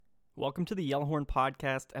Welcome to the Yellowhorn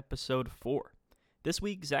Podcast, Episode 4. This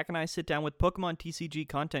week, Zach and I sit down with Pokemon TCG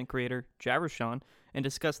content creator Gyrosean and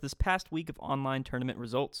discuss this past week of online tournament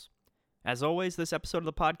results. As always, this episode of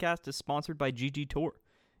the podcast is sponsored by GG Tour.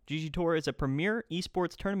 GG Tour is a premier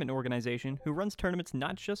esports tournament organization who runs tournaments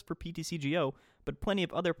not just for PTCGO, but plenty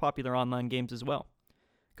of other popular online games as well.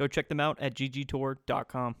 Go check them out at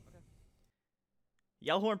ggtour.com.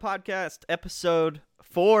 Yellowhorn Podcast, Episode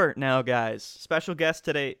 4 now, guys. Special guest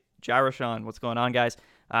today, Gyrosean. What's going on, guys?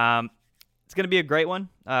 It's going to be a great one.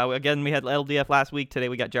 Again, we had LDF last week. Today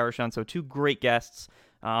we got Gyrosean, so two great guests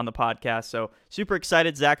on the podcast. So super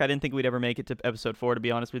excited. Zach, I didn't think we'd ever make it to Episode 4, to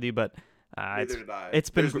be honest with you, but neither did I.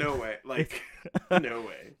 It's been There's no way. No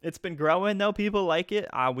way. It's been growing, though. People like it.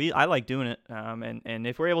 I like doing it. And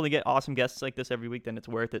if we're able to get awesome guests like this every week, then it's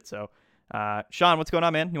worth it. So, Sean, what's going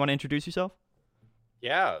on, man? You want to introduce yourself?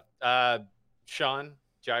 Yeah. Sean,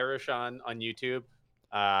 Gyrosean on YouTube.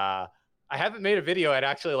 I haven't made a video in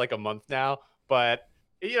actually like a month now, but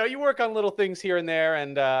you work on little things here and there.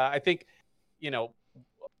 And I think,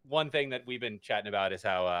 one thing that we've been chatting about is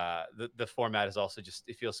how the format is also just,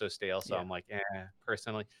 it feels so stale. So yeah. I'm like,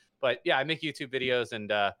 personally. But yeah, I make YouTube videos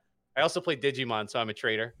and I also play Digimon, so I'm a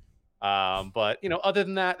trader. But, other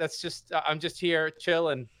than that, that's just, I'm just here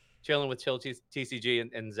chilling with Chill TCG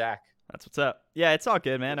and Zach. That's what's up. Yeah, it's all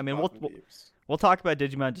good, man. I mean, we'll talk about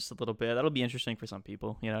Digimon just a little bit. That'll be interesting for some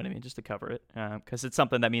people, you know what I mean, just to cover it, because it's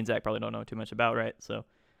something that me and Zach probably don't know too much about, right? So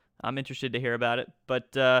I'm interested to hear about it.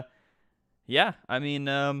 But yeah, I mean,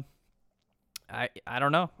 I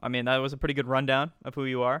don't know. I mean, that was a pretty good rundown of who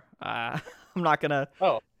you are. I'm not gonna.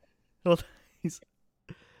 Oh, hold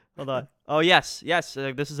on. Oh yes.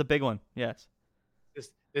 This is a big one. Yes.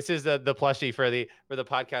 This is the plushie for the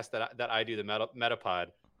podcast that I do, the Metapod.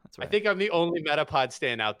 That's right. I think I'm the only Metapod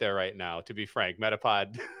stand out there right now, to be frank.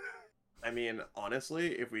 Metapod. I mean,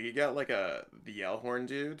 honestly, if we could get like the Yellowhorn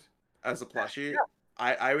dude as a plushie, yeah.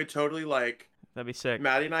 I would totally like. That'd be sick.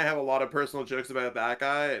 Maddie and I have a lot of personal jokes about that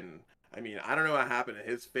guy, and I mean, I don't know what happened to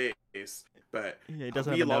his face, but yeah, he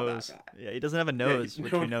doesn't have a nose. Yeah, he doesn't have a nose,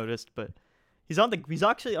 which we noticed, but he's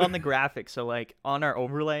actually on the graphic. So like on our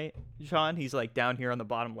overlay, Sean, he's like down here on the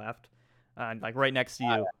bottom left, like right next to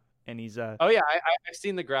you. And he's oh yeah, I've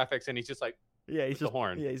seen the graphics, and he's just like he's just the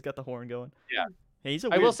horn. Yeah, he's got the horn going. Yeah, he's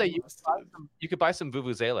I will say you could buy some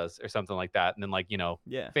vuvuzelas or something like that, and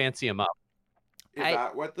then fancy him up. Is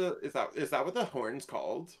that what the horn's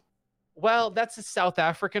called? Well, that's the South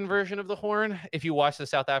African version of the horn. If you watch the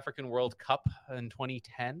South African World Cup in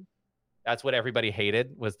 2010, that's what everybody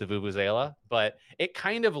hated, was the vuvuzela. But it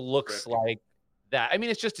kind of looks like that. I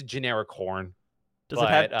mean, it's just a generic horn. Does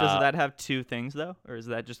that have two things though, or is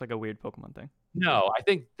that just like a weird Pokemon thing? No, I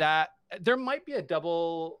think that there might be a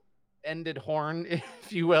double-ended horn, if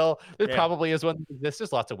you will. There probably is one. There's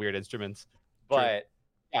just lots of weird instruments, but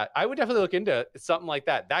yeah, I would definitely look into something like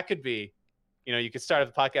that. That could be, you could start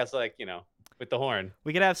the podcast like, with the horn.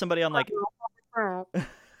 We could have somebody on like.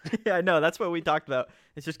 Yeah, I know. That's what we talked about.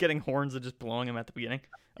 It's just getting horns and just blowing them at the beginning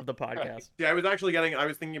of the podcast. Yeah, I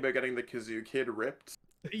was thinking about getting the Kazoo Kid ripped.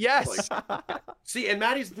 Yes. See, and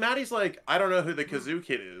Maddie's like, I don't know who the Kazoo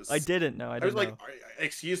Kid is. I didn't know. I was like,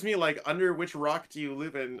 excuse me, like, under which rock do you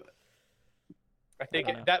live in? I think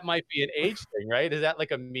that might be an age thing, right? Is that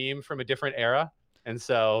like a meme from a different era? And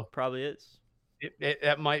so probably is.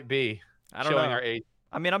 That might be. I don't know our age.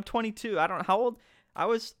 I mean, I'm 22. I don't know how old I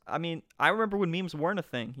was. I mean, I remember when memes weren't a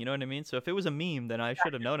thing. You know what I mean? So if it was a meme, then I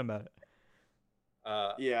should have known about it.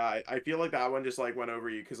 Yeah, I feel like that one just like went over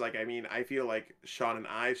you because, like, I mean, I feel like Sean and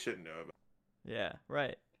I should know about it. Yeah,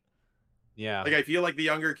 right. Yeah. Like, I feel like the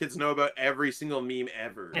younger kids know about every single meme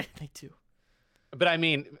ever. They do. But I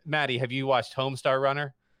mean, Maddie, have you watched Homestar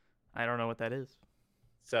Runner? I don't know what that is.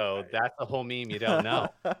 So that's the whole meme you don't know.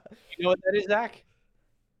 You know what that is, Zach?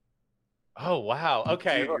 Oh, wow.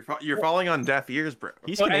 Okay. Dude, you're falling on deaf ears, bro.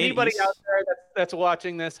 So anybody out there that's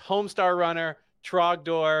watching this, Homestar Runner,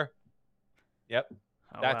 Trogdor. Yep.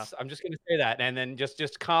 Oh, that's. Wow. I'm just gonna say that, and then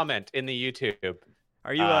just comment in the YouTube.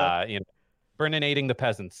 Are you burninating the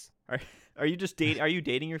peasants? Are you just dating? Are you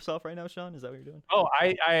dating yourself right now, Sean? Is that what you're doing? Oh,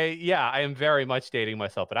 I am very much dating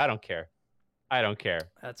myself, but I don't care.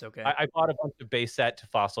 That's okay. I bought a bunch of base set to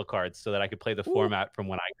fossil cards so that I could play the format from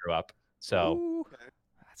when I grew up. So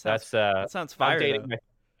that sounds fire. I'm dating myself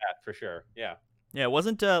for sure. Yeah. Yeah. It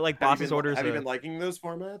wasn't like Boss's Orders. Have you been liking those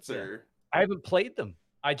formats or? I haven't played them.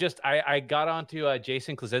 I got onto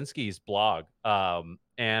Jason Klaczynski's blog,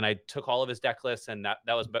 and I took all of his deck lists, and that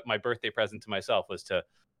was my birthday present to myself, was to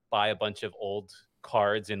buy a bunch of old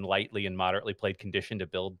cards in lightly and moderately played condition to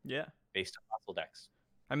build based on fossil decks.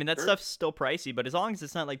 I mean, that stuff's still pricey, but as long as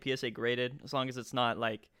it's not like PSA graded, as long as it's not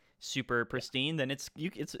like super pristine, then it's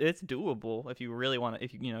doable if you really want to,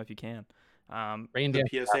 if you can. Rain The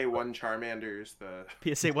dance. PSA 1 Charmanders, the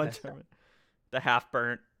PSA one tournament, the half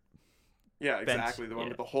burnt. yeah, Bent, exactly, the one yeah.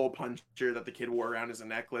 with the hole puncher that the kid wore around as a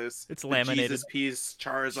necklace. It's the laminated. Jesus piece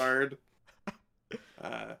Charizard.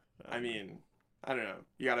 I mean, I don't know.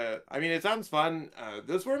 You gotta. I mean, it sounds fun.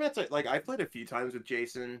 Those formats, like I played a few times with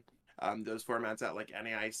Jason. Those formats at like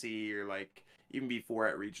NAIC or like even before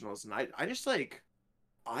at regionals, and I just like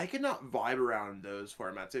I could not vibe around those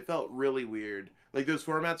formats. It felt really weird. Like those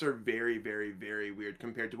formats are very, very, very weird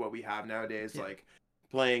compared to what we have nowadays. Yeah. Like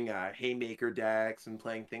playing haymaker decks and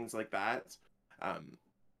playing things like that. Um,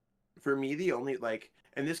 for me, the only like,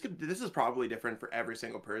 and this is probably different for every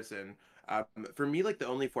single person. For me, like the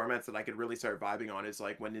only formats that I could really start vibing on is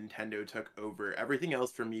like when Nintendo took over. Everything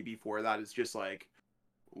else for me before that is just like,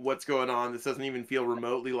 what's going on? This doesn't even feel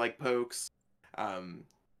remotely like Pokes.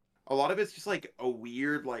 A lot of it's just like a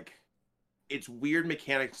weird, like it's weird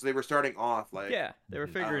mechanics. They were starting off like Yeah, they were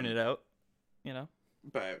figuring it out, you know.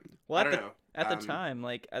 but Well, I don't know. At the time,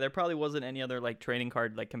 like there probably wasn't any other like trading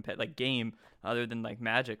card like game other than like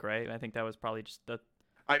Magic, right? I think that was probably just the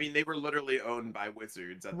I mean, they were literally owned by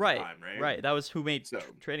Wizards at the right, time, right? right. That was who made So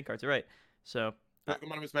trading cards, right? So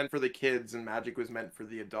Pokemon was meant for the kids, and Magic was meant for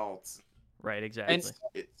the adults. right, exactly. And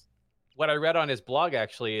It's what I read on his blog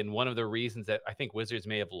actually, and one of the reasons that I think Wizards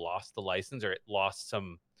may have lost the license or it lost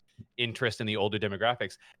some interest in the older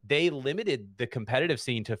demographics, they limited the competitive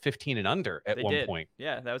scene to 15 and under at They one did. point.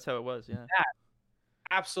 Yeah, that was how it was. Yeah.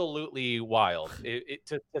 Absolutely wild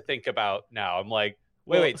to think about now. I'm like,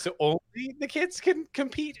 Well- wait, so only the kids can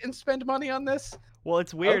compete and spend money on this? Well,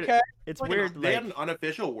 it's weird. Okay. It's like weird. they Like had an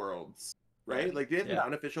unofficial Worlds, right? Yeah. Like they had Yeah. an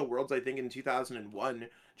unofficial Worlds, I think, in 2001,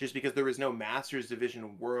 just because there was no Masters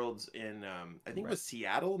Division Worlds in I think it was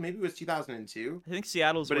Seattle, maybe it was 2002. I think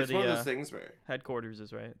Seattle's But where it's one of the those things where headquarters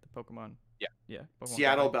is, right? The Pokemon. Yeah. Yeah. Pokemon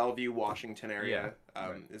Seattle, company. Bellevue, Washington area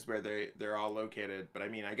is where they're all located. But I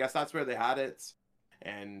mean, I guess that's where they had it,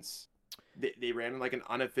 and they ran like an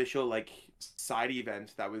unofficial like side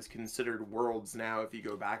event that was considered Worlds now if you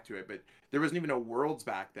go back to it. But there wasn't even a Worlds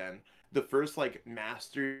back then. The first like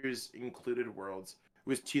Masters included Worlds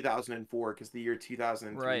was 2004 because the year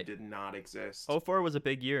 2003 Right. did not exist. 04 was a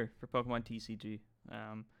big year for Pokemon TCG.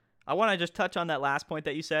 I want to just touch on that last point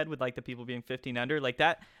that you said with like the people being 15 under, like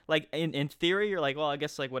that. Like in theory, you're like, well, I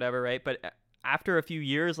guess like whatever, right? But after a few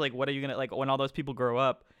years, like, what are you gonna like when all those people grow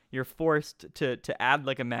up? You're forced to add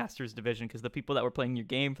like a Masters division because the people that were playing your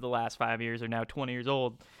game for the last 5 years are now 20 years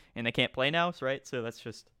old and they can't play now, right? So that's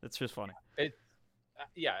just funny.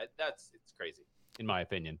 Yeah, it's crazy in my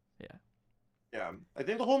opinion. Yeah, I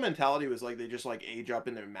think the whole mentality was like they just like age up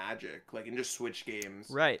in their Magic, like and just switch games.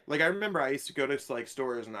 Right. Like I remember I used to go to like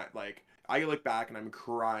stores and I look back and I'm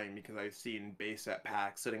crying because I've seen base set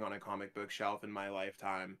packs sitting on a comic book shelf in my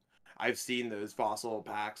lifetime. I've seen those fossil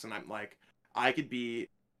packs and I'm like, I could be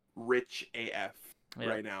rich AF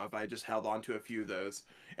right now if I just held on to a few of those.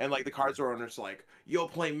 And like the card store owner's like, you'll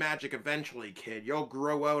play Magic eventually, kid. You'll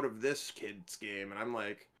grow out of this kid's game. And I'm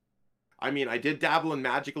like, I mean, I did dabble in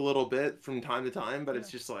Magic a little bit from time to time, but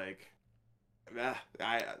it's just like,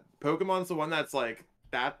 Pokemon's the one that's like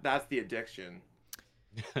that's the addiction.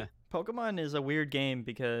 Pokemon is a weird game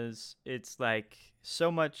because it's like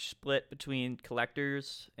so much split between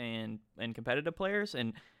collectors and competitive players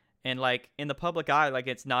and like in the public eye, like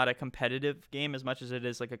it's not a competitive game as much as it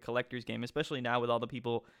is like a collector's game, especially now with all the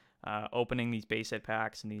people opening these base set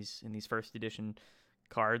packs and these first edition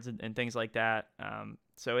cards and things like that.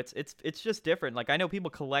 So it's just different. Like I know people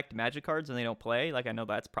collect Magic cards and they don't play. Like I know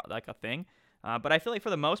that's like a thing. But I feel like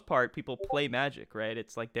for the most part, people play Magic, right?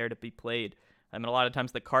 It's like there to be played. I mean, a lot of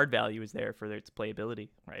times the card value is there for its playability,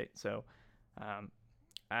 right? So,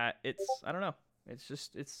 it's I don't know. It's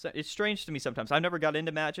just it's strange to me sometimes. I've never got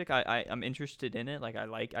into Magic. I'm interested in it. Like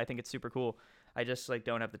I think it's super cool. I just like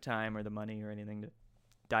don't have the time or the money or anything to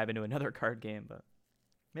dive into another card game. But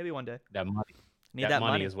maybe one day. That money. Need that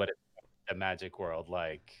money is what the Magic world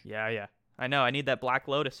like. Yeah. I know. I need that Black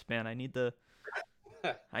Lotus, man. I need it.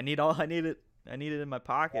 I need it in my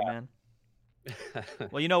pocket, man.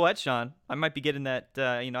 Well, you know what, Sean? I might be getting that.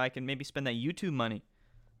 I can maybe spend that YouTube money.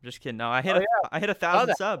 I'm just kidding. No, I hit I hit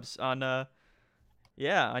 1,000 subs on on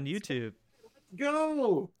YouTube.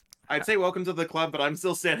 Go! I'd say welcome to the club, but I'm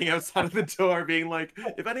still standing outside of the door being like,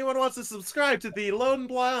 if anyone wants to subscribe to the Lone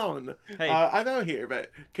Blown, Hey. I'm out here,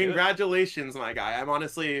 but congratulations, my guy.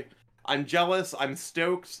 I'm jealous, I'm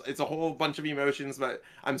stoked, it's a whole bunch of emotions, but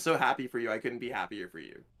I'm so happy for you. I couldn't be happier for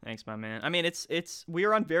you. Thanks, my man. I mean, we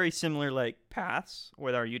are on very similar like paths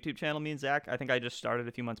with our YouTube channel, me and Zach. I think I just started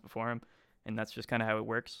a few months before him, and that's just kind of how it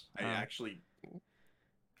works.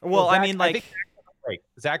 Well, I Zach, mean, I think like, Zach took a break.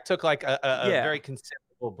 Zach took like a yeah, very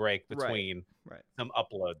considerable break right, between right. some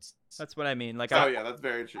uploads. That's what I mean. Like, Oh I yeah, that's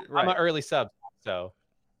very true. I'm right. an early sub, so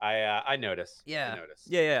I notice. I Yeah. notice.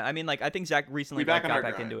 Yeah, yeah. I mean, like, I think Zach We recently back like on got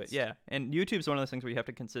our back into it. grinds. Yeah, and YouTube's one of those things where you have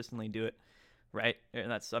to consistently do it, right? And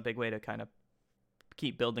that's a big way to kind of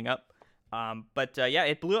keep building up. But yeah,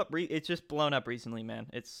 it blew up. It's just blown up recently, man.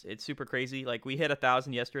 It's super crazy. Like we hit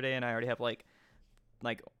 1,000 yesterday, and I already have like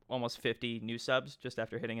almost 50 new subs just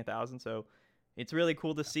after hitting 1,000. So it's really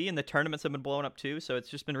cool to see, and the tournaments have been blowing up too. So it's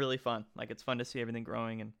just been really fun. Like it's fun to see everything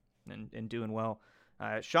growing and doing well.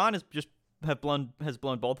 Sean has blown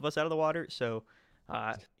both of us out of the water. So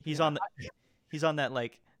he's Yeah. on he's on that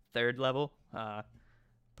like third level.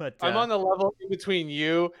 But I'm on the level in between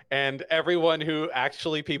you and everyone who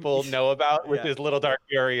actually people know about, which Yeah. is Little Dark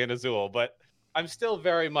Fury and Azul. But I'm still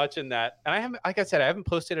very much in that. And I haven't, like I said, I haven't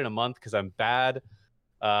posted in a month because I'm bad.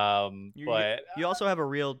 But you also have a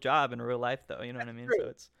real job in real life, though. You know what I mean? true. So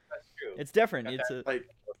That's true. it's different. Got It's that. a Like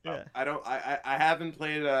yeah. I haven't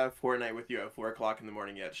played Fortnite with you at 4 o'clock in the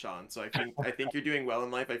morning yet, Sean. So I think you're doing well in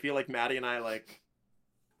life. I feel like Maddie and I like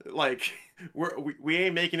we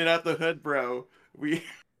ain't making it out the hood, bro.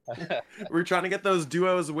 We're trying to get those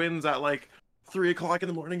duos wins at like 3 o'clock in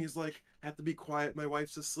the morning. He's like, I have to be quiet. My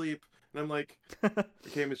wife's asleep. And I'm like,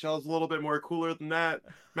 okay, Michelle's a little bit more cooler than that.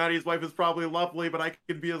 Maddie's wife is probably lovely, but I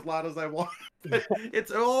can be as loud as I want.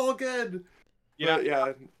 It's all good. But,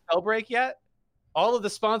 yeah. Spell break yet? All of the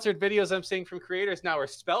sponsored videos I'm seeing from creators now are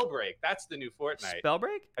spell break. That's the new Fortnite.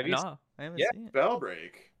 Spellbreak? Have you No, I haven't Yeah. seen it. Spell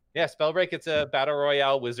break. Yeah, spell break. It's a battle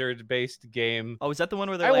royale wizard based game. Oh, is that the one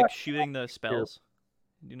where they're I like watched- shooting the spells?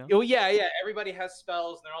 Do you know? Oh yeah. Everybody has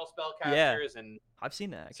spells. And they're all spellcasters, and I've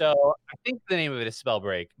seen that. Actually. so I think the name of it is spell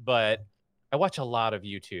break. But I watch a lot of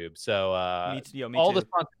YouTube, so me all too. the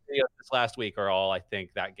sponsored videos this last week are all I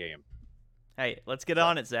think that game. Hey, let's get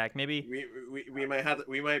on it, Zach. Maybe We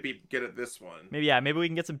might be good at this one. maybe we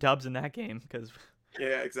can get some dubs in that game because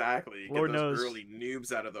Yeah, exactly. Lord Get those knows. early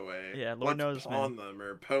noobs out of the way. Yeah, Lord knows, pawn them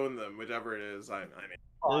or pwn them, whichever it is. I mean,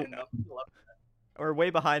 Oh, yeah. we're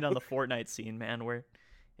way behind on the Fortnite scene, man. Where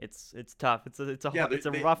it's tough. It's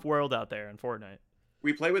a rough world out there in Fortnite.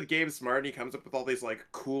 We play with Gabe Smart, and he comes up with all these like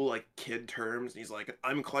cool like kid terms, and he's like,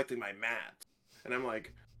 "I'm collecting my mats," and I'm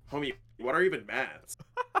like, "Homie, what are even mats?"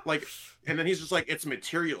 Like, and then he's just like, "It's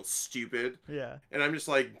material, stupid." Yeah. And I'm just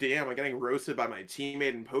like, "Damn, I'm getting roasted by my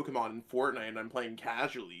teammate in Pokemon in Fortnite, and I'm playing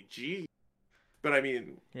casually." Gee. But I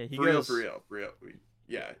mean, Yeah, he for goes. real.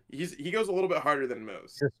 Yeah, he goes a little bit harder than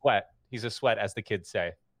most. He's a sweat. He's a sweat, as the kids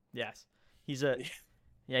say. Yes, he's a.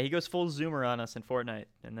 Yeah, he goes full zoomer on us in Fortnite,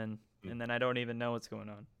 and then I don't even know what's going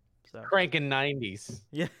on. So Cranking 90s.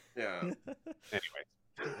 yeah. Yeah.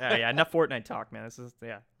 Anyway. Yeah. Enough Fortnite talk, man.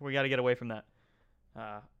 We got to get away from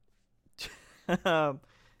that.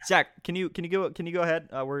 Zach, can you go ahead?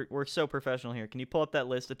 We're so professional here. Can you pull up that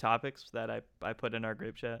list of topics that I put in our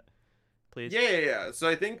group chat, please? Yeah. So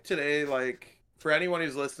I think today, like, for anyone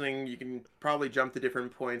who's listening, you can probably jump to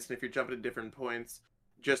different points, and if you're jumping to different points,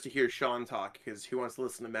 just to hear Sean talk, because who wants to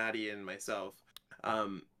listen to Maddie and myself?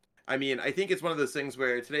 I mean, I think it's one of those things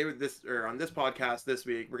where today on this podcast this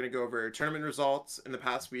week, we're gonna go over tournament results in the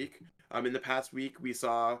past week. In the past week, we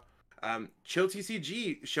saw Chill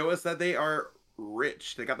TCG show us that they are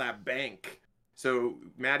rich. They got that bank. So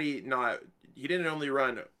Maddie, he didn't only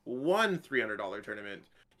run one $300 tournament.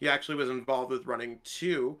 He actually was involved with running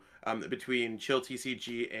two between Chill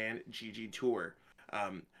TCG and GG Tour.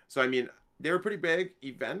 So I mean, they were pretty big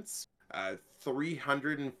events.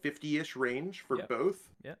 350-ish range for both.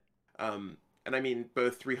 Yeah. And I mean,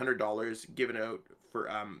 both $300 given out for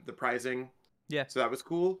the prizing. Yeah. So that was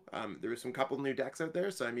cool. There was some couple new decks out there.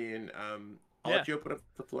 So I mean, I'll let you open up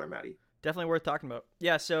the floor, Maddie. Definitely worth talking about.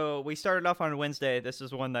 Yeah. So we started off on Wednesday. This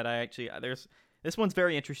is one that this one's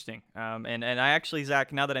very interesting. And I actually,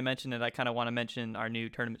 Zach, now that I mentioned it, I kind of want to mention our new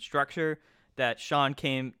tournament structure that Sean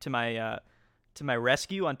came to my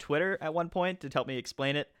rescue on Twitter at one point to help me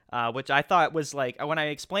explain it. Which I thought was like, when I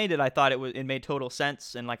explained it, I thought it made total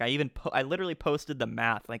sense. And like, I literally posted the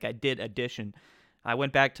math, like I did addition. I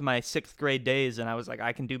went back to my 6th grade days and I was like,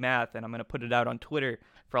 I can do math and I'm going to put it out on Twitter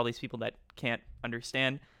for all these people that can't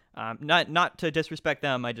understand. Not to disrespect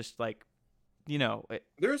them. I just like,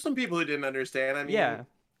 there are some people who didn't understand. I mean, yeah.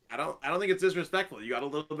 I don't think it's disrespectful. You got a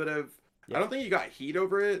little bit of, I don't think you got heat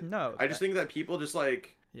over it. No. I just think that people just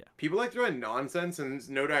like, people like throwing nonsense and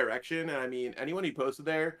no direction. And I mean, anyone who posted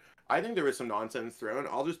there, I think there was some nonsense thrown.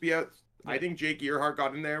 I'll just be out I think Jake Earhart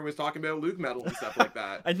got in there, was talking about Luke Metal and stuff like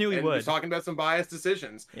that. I knew he and would. was talking about some biased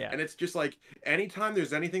decisions. Yeah. And it's just like, anytime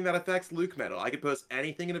there's anything that affects Luke Metal, I could post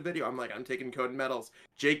anything in a video. I'm like, I'm taking code medals.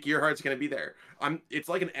 Jake Earhart's going to be there. It's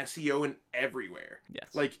like an SEO in everywhere. Yes.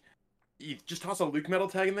 Like, you just toss a Luke Metal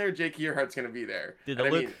tag in there, Jake Earhart's going to be there.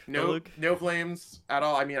 Dude, no flames at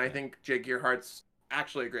all. I mean, I think Jake Earhart's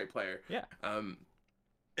actually a great player. Yeah.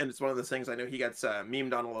 And it's one of those things, I know he gets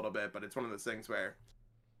memed on a little bit, but it's one of those things where,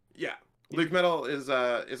 yeah, Luke Metal is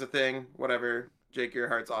a thing, whatever. Jake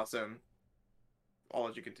Earhart's awesome. I'll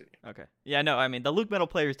let you continue. Okay. Yeah, no, I mean, the Luke Metal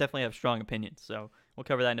players definitely have strong opinions, so we'll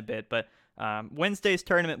cover that in a bit. But Wednesday's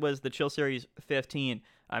tournament was the Chill Series 15.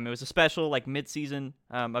 It was a special, like, mid-season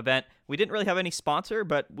event. We didn't really have any sponsor,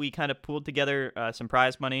 but we kind of pooled together some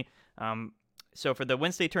prize money. So for the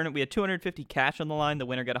Wednesday tournament, we had 250 cash on the line. The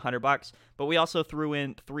winner got $100, but we also threw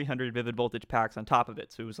in 300 Vivid Voltage packs on top of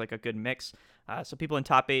it, so it was like a good mix. So people in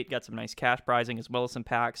top 8 got some nice cash prizing as well as some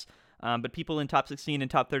packs. But people in top 16 and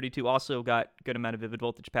top 32 also got a good amount of Vivid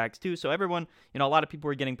Voltage packs too. So everyone, a lot of people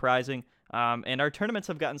were getting prizing. And our tournaments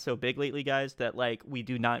have gotten so big lately, guys, that like we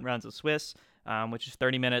do 9 rounds of Swiss, which is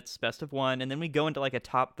 30 minutes, best of 1, and then we go into like a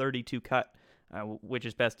top 32 cut, which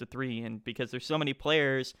is best of 3. And because there's so many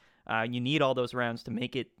players, you need all those rounds to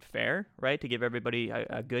make it fair, right? To give everybody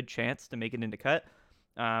a good chance to make it into cut.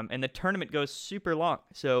 And the tournament goes super long.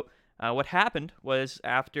 So what happened was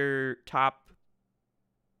after top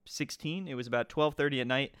 16, it was about 12:30 at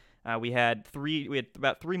night. We had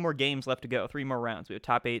about 3 more games left to go, 3 more rounds. We had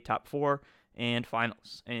top 8, top 4, and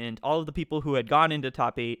finals. And all of the people who had gone into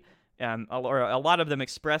top 8, or a lot of them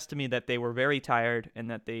expressed to me that they were very tired and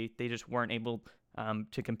that they just weren't able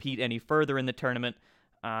to compete any further in the tournament.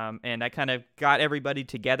 And I kind of got everybody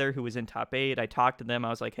together who was in top 8. I talked to them. I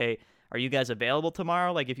was like, hey, are you guys available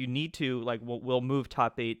tomorrow? Like, if you need to, like, we'll move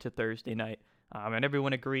top 8 to Thursday night. And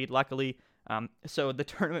everyone agreed, luckily. So the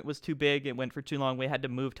tournament was too big. It went for too long. We had to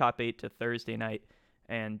move top 8 to Thursday night.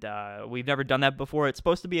 And we've never done that before. It's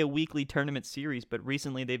supposed to be a weekly tournament series, but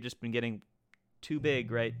recently they've just been getting too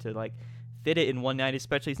big, right, to, like, fit it in one night,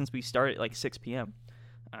 especially since we started at, like, 6 p.m.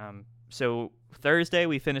 So Thursday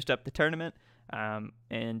we finished up the tournament.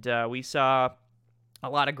 And we saw a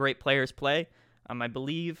lot of great players play. I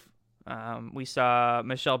believe we saw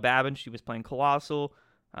Michelle Babin. She was playing Colossal.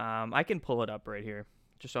 I can pull it up right here,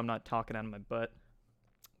 just so I'm not talking out of my butt.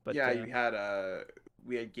 But yeah,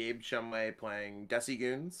 we had Gabe Shumway playing Desi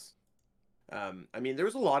Goons. I mean, there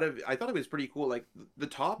was a lot of. I thought it was pretty cool. Like the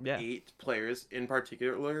top 8 players in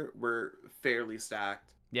particular were fairly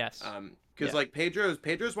stacked. Yes. Because like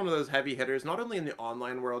Pedro's one of those heavy hitters, not only in the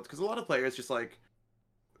online world, because a lot of players just like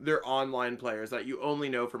they're online players that you only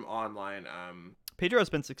know from online. Pedro's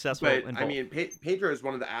been successful. But I mean, Pedro is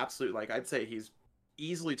one of the absolute, like, I'd say he's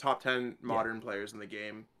easily top 10 modern players in the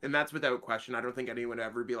game, and that's without question. I don't think anyone would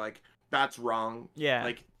ever be like, that's wrong. Yeah.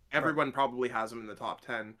 Like everyone probably has him in the top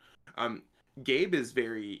 10. Gabe is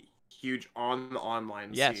very huge on the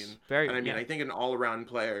online scene. Very. And I mean, I think an all-around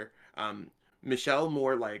player. Michelle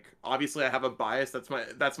more like, obviously I have a bias. That's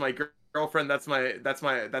my girlfriend. That's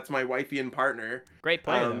my wifey and partner. Great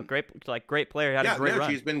player, though. Great player. Had a great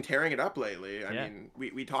run. She's been tearing it up lately. I mean,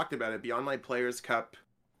 we talked about it. The Online Players Cup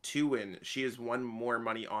 2 win. She has won more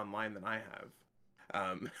money online than I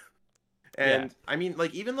have. I mean,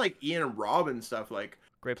 like, even like Ian and Rob and stuff, like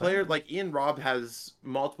great player. Like Ian Rob has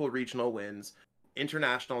multiple regional wins,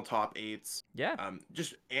 international top 8s. Yeah.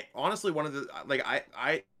 Just honestly, one of the, like,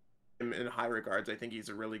 I in high regards. I think he's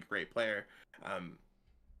a really great player.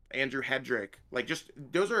 Andrew Hedrick, like, just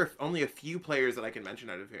those are only a few players that I can mention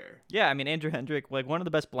out of here. Yeah, I mean, Andrew Hendrick, like one of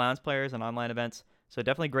the best Blounds players in online events, so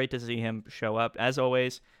definitely great to see him show up as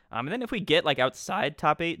always. And then if we get like outside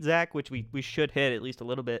top 8, Zach, which we should hit at least a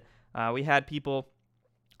little bit, we had people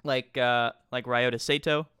like Ryota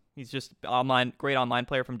Sato. He's just great online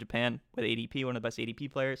player from Japan with ADP, one of the best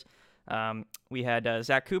ADP players. We had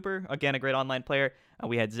Zach Cooper, again, a great online player.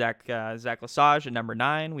 We had Zach Lesage at number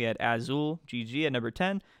 9. We had Azul GG at number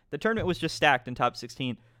 10. The tournament was just stacked in top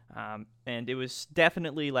 16. And it was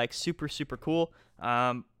definitely like super, super cool.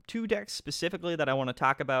 2 decks specifically that I want to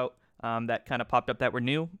talk about that kind of popped up that were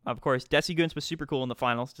new. Of course, Desi Goons was super cool in the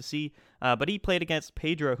finals to see. But he played against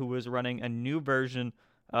Pedro, who was running a new version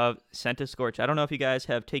of Senta Scorch. I don't know if you guys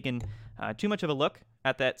have taken too much of a look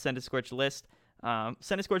at that Senta Scorch list.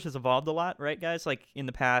 Senta Scorch has evolved a lot, right, guys? Like, in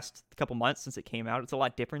the past couple months since it came out, it's a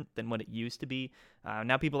lot different than what it used to be.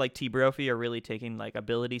 Now people like T Brophy are really taking, like,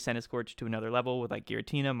 ability Senta Scorch to another level with, like,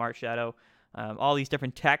 Giratina, Marsh Shadow, all these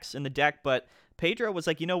different techs in the deck. But Pedro was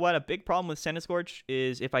like, you know what? A big problem with Scorch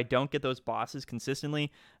is if I don't get those bosses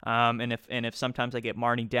consistently, and if sometimes I get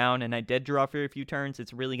Marnie down and I dead draw for a few turns,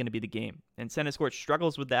 it's really going to be the game. And Scorch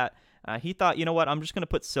struggles with that. He thought, you know what? I'm just going to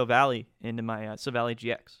put Sylvally into my Sylvally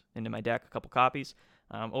GX into my deck, a couple copies.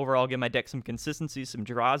 Overall, give my deck some consistency, some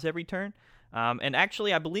draws every turn. And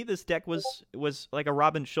actually, I believe this deck was like a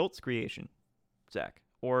Robin Schultz creation, Zach,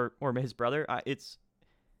 or his brother.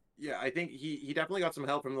 Yeah, I think he definitely got some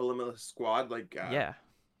help from the Limitless squad. Like, yeah,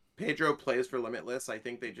 Pedro plays for Limitless. I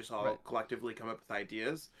think they just all Right. collectively come up with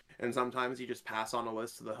ideas, and sometimes you just pass on a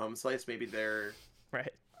list to the home slice. Maybe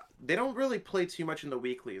right. they don't really play too much in the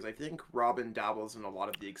weeklies. I think Robin dabbles in a lot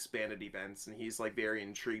of the expanded events, and he's like very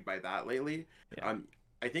intrigued by that lately. Yeah.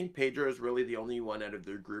 I think Pedro is really the only one out of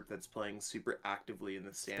their group that's playing super actively in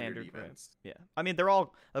the standard events. Right. Yeah. I mean, they're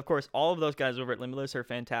all, of course, all of those guys over at Limitless are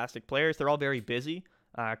fantastic players. They're all very busy,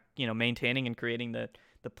 maintaining and creating the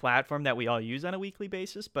platform that we all use on a weekly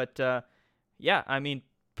basis. But yeah, I mean,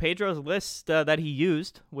 Pedro's list that he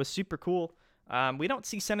used was super cool. We don't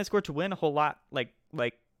see Scorch win a whole lot, like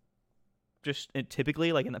just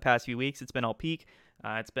typically like in the past few weeks. It's been all Peak,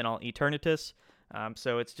 it's been all Eternatus.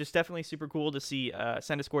 So it's just definitely super cool to see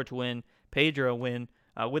Scorch win, Pedro win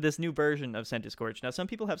with this new version of Scorch. Now, some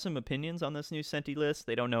people have some opinions on this new Senti list.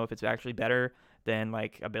 They don't know if it's actually better than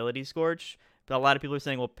like Ability Scorch. But a lot of people are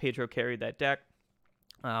saying, well, Pedro carried that deck.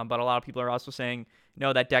 But a lot of people are also saying,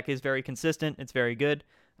 no, that deck is very consistent. It's very good.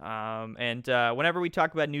 And whenever we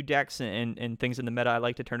talk about new decks and things in the meta, I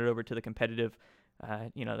like to turn it over to the competitive,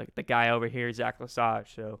 the guy over here, Zach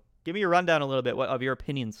Lesage. So give me a rundown a little bit of your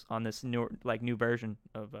opinions on this new version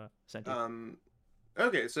of Senti.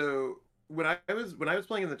 Okay, so when I was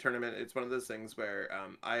playing in the tournament, it's one of those things where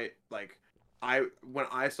when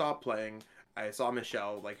I saw playing, I saw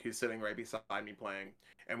Michelle who's sitting right beside me playing,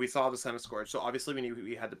 and we saw the Scorch. So obviously we knew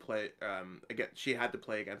we had to play again. She had to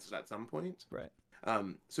play against it at some point. Right.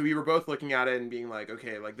 So we were both looking at it and being like,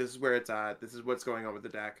 okay, this is where it's at. This is what's going on with the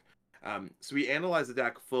deck. So we analyzed the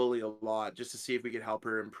deck fully a lot just to see if we could help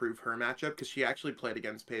her improve her matchup, because she actually played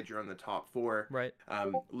against Pedro in the top 4. Right.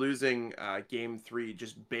 Losing game 3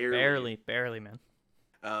 just barely, man.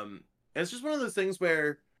 And it's just one of those things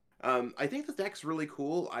where I think the deck's really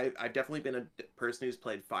cool. I've definitely been a person who's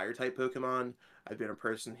played fire type Pokemon. I've been a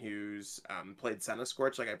person who's played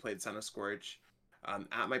Scorch. I played Scorch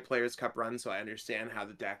at my Players Cup run, so I understand how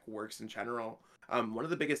the deck works in general. One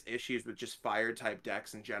of the biggest issues with just fire type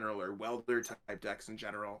decks in general, or welder type decks in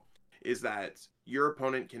general, is that your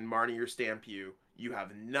opponent can Marnie or Stamp you. You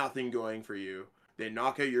have nothing going for you. They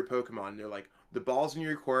knock out your Pokemon. They're like, the ball's in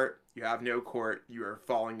your court. You have no court. You are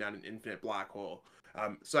falling down an infinite black hole.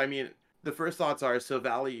 So I mean, the first thoughts are,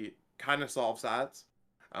 Sylvally kind of solves that.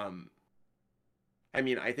 I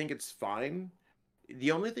mean, I think it's fine.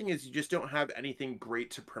 The only thing is you just don't have anything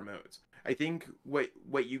great to promote. I think what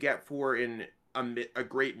you get for in a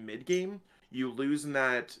great mid game, you lose in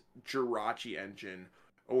that Jirachi engine,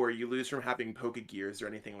 or you lose from having Pokegears or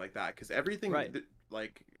anything like that. Because everything, Right.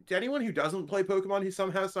 To anyone who doesn't play Pokemon who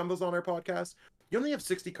somehow stumbles on our podcast, you only have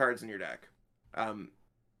 60 cards in your deck.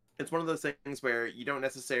 It's one of those things where you don't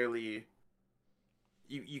necessarily,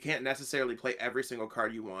 you can't necessarily play every single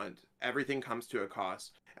card you want. Everything comes to a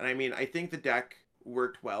cost. And I mean, I think the deck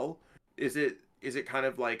worked well. Is it kind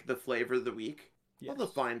of like the flavor of the week? Yes. We'll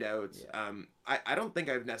find out. Yeah. I don't think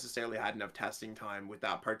I've necessarily had enough testing time with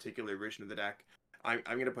that particular version of the deck. I'm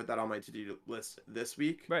going to put that on my to-do list this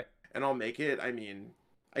week. Right. And I'll make it. I mean,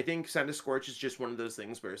 I think Scorch is just one of those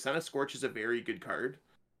things where Scorch is a very good card.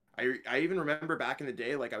 I even remember back in the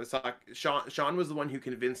day, I was talking, Sean was the one who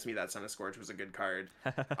convinced me that Scorch was a good card.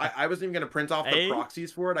 I wasn't even going to print off the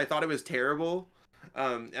proxies for it. I thought it was terrible.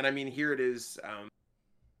 And I mean, here it is,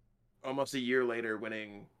 almost a year later,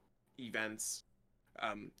 winning events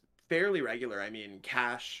fairly regular. I mean,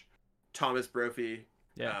 Cash, Thomas Brophy,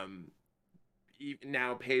 Yeah.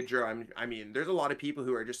 now Pedro. I mean, there's a lot of people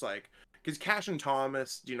who are just because Cash and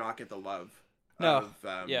Thomas do not get the love of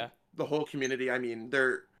the whole community. I mean,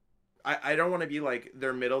 I don't want to be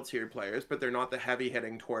they're middle tier players, but they're not the heavy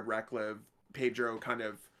hitting toward Rekliv, Pedro kind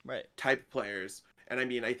of type players. And I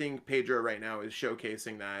mean, I think Pedro right now is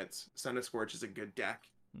showcasing that Scorch is a good deck.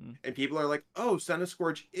 And people are like, oh,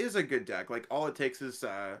 Scorch is a good deck. All it takes is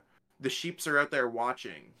the sheeps are out there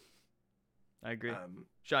watching. I agree.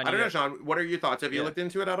 Sean, I don't know, Sean, what are your thoughts? Have you looked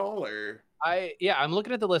into it at all? Or I'm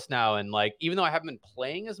looking at the list now, and even though I haven't been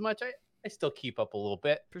playing as much, I still keep up a little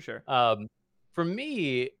bit. For sure. For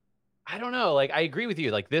me, I don't know. I agree with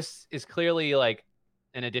you. This is clearly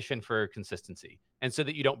an addition for consistency, and so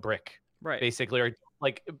that you don't brick, basically, or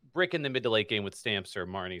brick in the mid to late game with Stamps or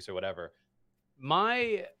Marnies or whatever.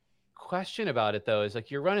 My question about it though is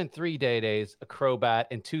like you're running 3 Day-Days, a Crobat,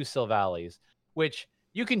 and 2 Silvallys, which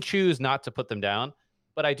you can choose not to put them down.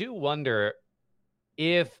 But I do wonder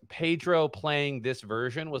if Pedro playing this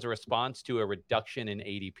version was a response to a reduction in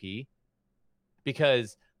ADP,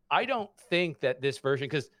 because I don't think that this version,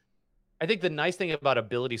 because I think the nice thing about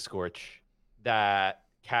Ability Scorch that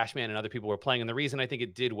Cashman and other people were playing, and the reason I think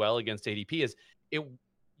it did well against ADP is it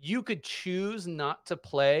you could choose not to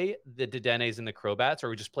play the Dedenes and the Crobats,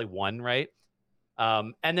 or just play one, right?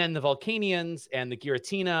 And then the Volcanions and the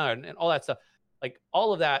Giratina and all that stuff, like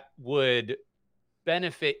all of that would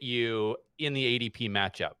benefit you in the ADP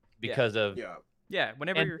matchup because of Yeah,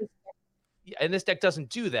 whenever you're and this deck doesn't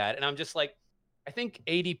do that. And I'm just like, I think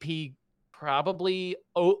ADP probably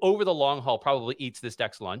over the long haul probably eats this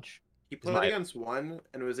deck's lunch. He played against one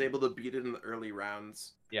and was able to beat it in the early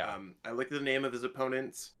rounds. Yeah. I looked at the name of his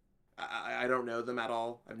opponents. I don't know them at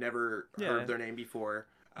all. I've never heard their name before.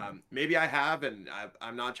 Maybe I have, and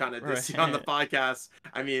I'm not trying to diss you on the podcast.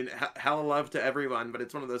 I mean, hella love to everyone, but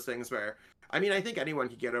it's one of those things where, I mean, I think anyone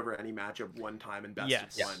could get over any matchup one time and best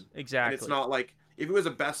of one. Exactly. And it's not like, if it was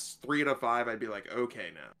a best 3 out of 5, I'd be like, okay,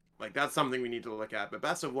 now. Like, that's something we need to look at. But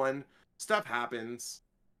best of 1, stuff happens.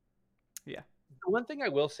 Yeah. The one thing I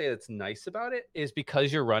will say that's nice about it is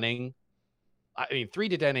because you're running, I mean, 3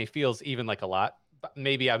 Dedenne feels even like a lot.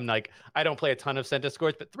 Maybe I'm like, I don't play a ton of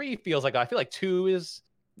Centiskorch, but 3 feels like, I feel like 2 is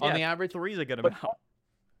on the average. 3 is a good amount.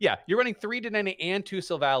 Yeah, you're running 3 Dedenne and 2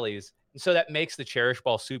 Silvallys, and so that makes the Cherish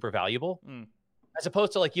Ball super valuable. As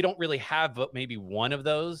opposed to like, you don't really have but maybe one of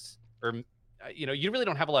those, or you really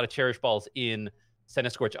don't have a lot of Cherish Balls in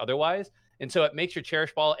Centiskorch otherwise. And so it makes your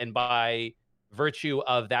Cherish Ball, and by virtue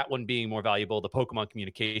of that one being more valuable, the Pokemon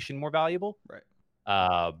communication more valuable.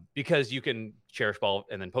 Right. Because you can Cherish Ball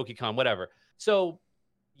and then Pokecon, whatever. So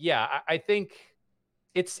yeah, I think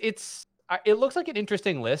it looks like an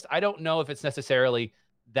interesting list. I don't know if it's necessarily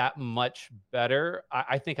that much better.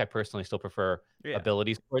 I think I personally still prefer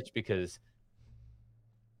Ability Scorch, because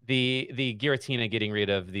the Giratina getting rid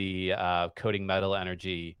of the Coating Metal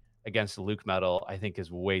energy against Luke Metal, I think,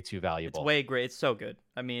 is way too valuable. It's way great. It's so good.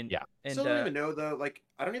 I mean, yeah. And, still don't even know though. Like,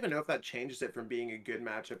 I don't even know if that changes it from being a good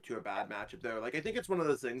matchup to a bad matchup though. Like, I think it's one of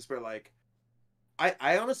those things where like,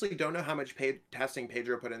 I honestly don't know how much testing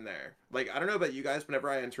Pedro put in there. Like, I don't know about you guys.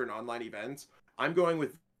 Whenever I enter an online event, I'm going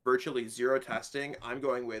with virtually 0 testing. I'm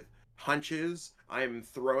going with hunches. I'm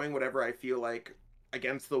throwing whatever I feel like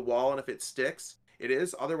against the wall, and if it sticks, it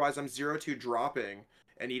is. Otherwise, I'm 0-2 dropping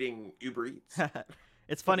and eating Uber Eats.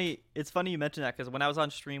 It's funny. It's funny you mentioned that, because when I was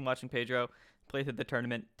on stream watching Pedro play through the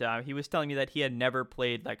tournament, he was telling me that he had never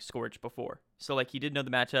played like Scorch before. So like, he didn't know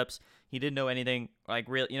the matchups. He didn't know anything like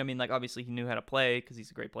real. You know what I mean? Like, obviously he knew how to play because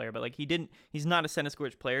he's a great player, but like, he's not a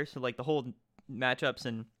Centiskorch player. So like, the whole matchups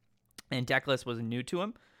and deck list was new to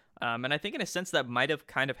him. And I think in a sense that might have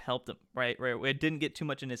kind of helped him, right? It didn't get too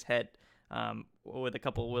much in his head. With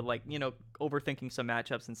like, overthinking some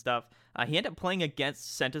matchups and stuff. He ended up playing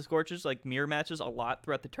against Centiskorches, like mirror matches, a lot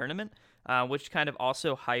throughout the tournament, which kind of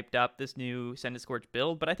also hyped up this new Centiskorch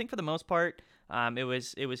build. But I think for the most part, it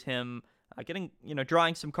was him getting,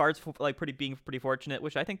 drawing some cards, like being pretty fortunate,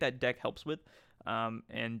 which I think that deck helps with,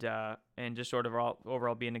 and just sort of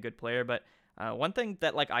overall being a good player. But one thing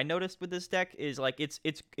that like I noticed with this deck is like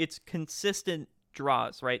it's consistent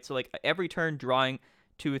draws, right? So like every turn drawing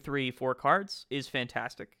 2, 3, 4 cards is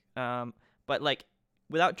fantastic. But like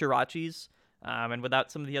without Jirachis and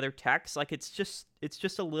without some of the other techs, like it's just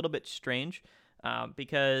a little bit strange,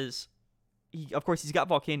 because of course he's got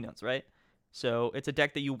Volcanions, right? So it's a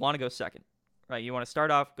deck that you want to go second, right? You want to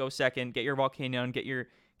start off, go second, get your Volcanion, get your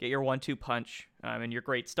 1-2 punch, and your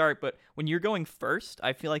great start. But when you're going first,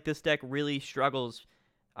 I feel like this deck really struggles,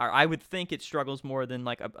 or I would think it struggles more than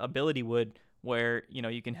like Ability would, where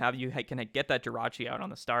you can get that Jirachi out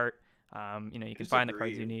on the start. You can find the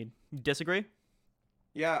cards you need. Disagree?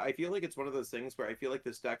 Yeah, I feel like it's one of those things where I feel like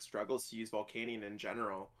this deck struggles to use Volcanion in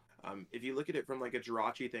general. If you look at it from like a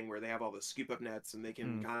Jirachi thing where they have all the scoop up nets and they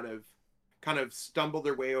can kind of stumble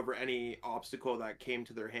their way over any obstacle that came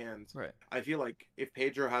to their hand. Right. I feel like if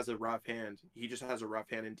Pedro has a rough hand, he just has a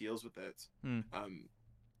rough hand and deals with it.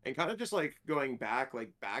 And kind of just like going back,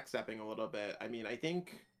 like backstepping a little bit. I mean, I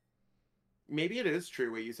think maybe it is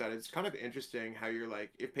true what you said. It's kind of interesting how you're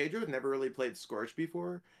like, if Pedro had never really played Scorch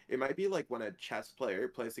before, it might be like when a chess player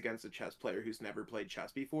plays against a chess player who's never played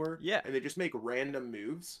chess before. Yeah. And they just make random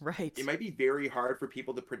moves. Right. It might be very hard for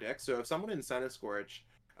people to predict. So if someone in Centiskorch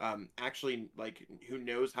actually like who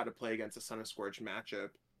knows how to play against a Centiskorch matchup,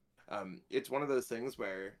 it's one of those things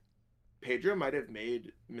where Pedro might have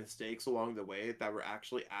made mistakes along the way that were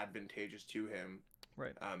actually advantageous to him.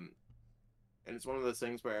 Right. And it's one of those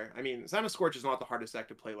things where, I mean, Sana Scorch is not the hardest deck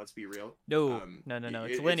to play, let's be real. No.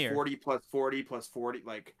 It's linear. It's 40 plus 40 plus 40.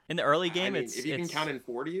 Like, In the early game, I mean, if you can count in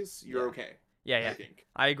 40s, you're okay. Yeah. I think.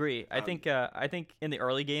 I agree. I think in the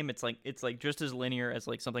early game, it's like just as linear as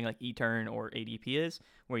like something like E-Turn or ADP is,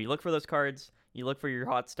 where you look for those cards, you look for your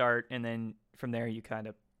hot start, and then from there you kind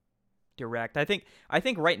of direct. I think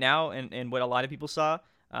right now, and what a lot of people saw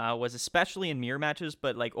was especially in mirror matches,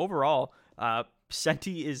 but like overall,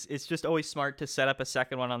 Senti is just always smart to set up a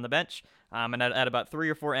second one on the bench, and at about 3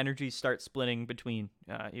 or 4 energies, start splitting between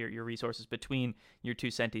your resources between your 2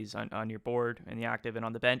 Sentis on your board and the active and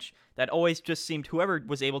on the bench. That always just seemed, whoever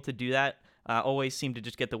was able to do that always seemed to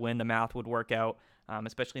just get the win. The math would work out,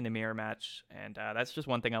 especially in the mirror match, and that's just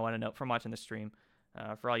one thing I want to note from watching the stream.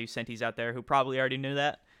 For all you Sentis out there who probably already knew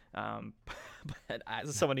that, but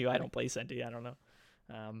as someone who I don't play Senti, I don't know.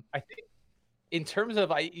 I think in terms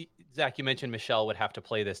of Zach, you mentioned Michelle would have to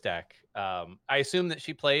play this deck. I assume that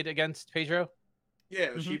she played against Pedro.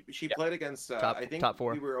 Yeah, she played against. I think top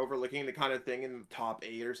 4. We were overlooking the kind of thing in the top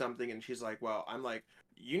 8 or something, and she's like, "Well, I'm like,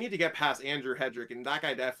 you need to get past Andrew Hedrick, and that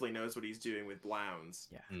guy definitely knows what he's doing with Blounds."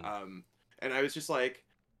 Yeah. And I was just like,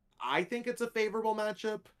 I think it's a favorable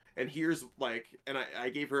matchup, and here's like, and I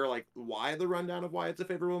gave her like why the rundown of why it's a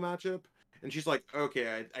favorable matchup, and she's like,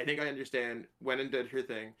 okay, I think I understand. Went and did her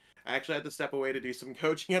thing. I actually had to step away to do some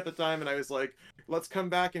coaching at the time, and I was like, let's come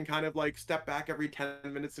back and kind of like step back every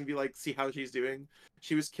 10 minutes and be like, see how she's doing.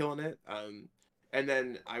 She was killing it. And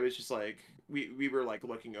then I was just like, we were like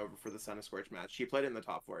looking over for the Sana Scorch match. She played in the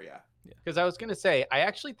top 4, yeah. Because I was going to say, I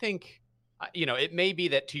actually think, it may be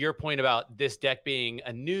that to your point about this deck being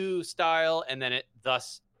a new style, and then it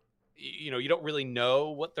thus, you don't really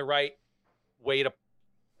know what the right way to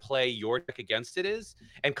play your deck against it is.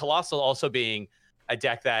 And Colossal also being a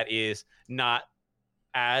deck that is not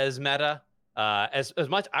as meta as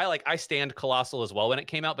much. I stand Colossal as well when it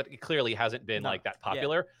came out, but it clearly hasn't been like that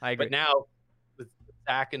popular. Yeah, I agree. But now with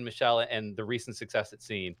Zach and Michelle and the recent success it's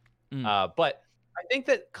seen, but I think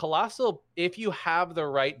that Colossal, if you have the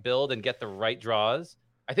right build and get the right draws,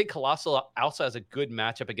 I think Colossal also has a good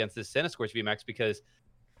matchup against this Cinescorch VMAX because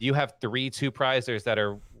you have 3 2-prizers that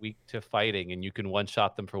are weak to fighting, and you can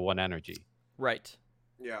one-shot them for 1 energy. Right.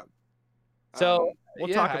 Yeah. So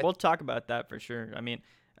we'll talk about that for sure. I mean,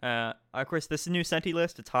 of course, this new Senti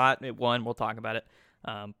list, it's hot. It won. We'll talk about it.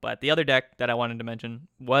 But the other deck that I wanted to mention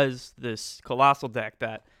was this Colossal deck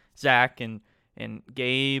that Zach and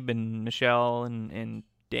Gabe and Michelle and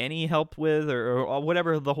Danny helped with, or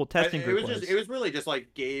whatever the whole testing group was. It was really just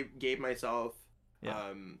like Gabe myself.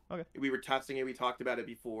 Yeah. Okay. We were testing it. We talked about it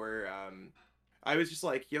before. I was just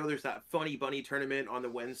like, yo, there's that Funny Bunny tournament on the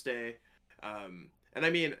Wednesday. And I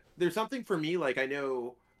mean, there's something for me, like, I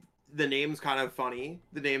know the name's kind of funny.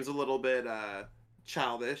 The name's a little bit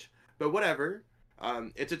childish, but whatever.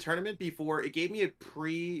 It's a tournament before, it gave me a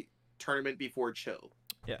pre-tournament before chill.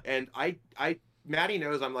 Yeah. And Maddie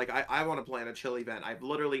knows I'm like, I want to play in a chill event. I've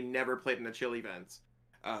literally never played in a chill event.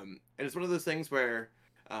 And it's one of those things where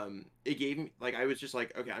it gave me, like, I was just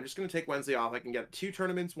like, okay, I'm just going to take Wednesday off. I can get 2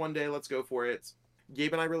 tournaments one day. Let's go for it.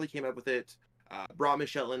 Gabe and I really came up with it, brought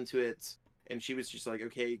Michelle into it. And she was just like,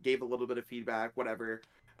 okay, gave a little bit of feedback, whatever.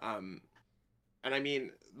 And I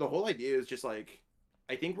mean, the whole idea is just like,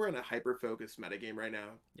 I think we're in a hyper-focused metagame right now.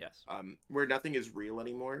 Yes. Where nothing is real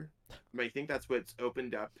anymore. I think that's what's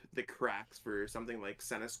opened up the cracks for something like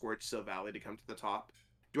Senna Scorch Silvally to come to the top.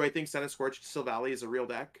 Do I think Senna Scorch Silvally is a real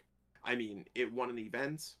deck? I mean, it won an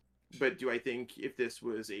event. But do I think if this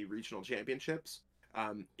was a regional championships,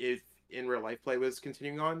 if in real life play was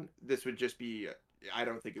continuing on, this would just be... I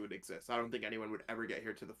don't think it would exist. I don't think anyone would ever get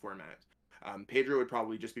here to the format. Pedro would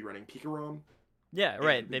probably just be running Pikarom. Yeah,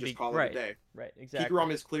 right. They'd just call right, it a day. Right, exactly.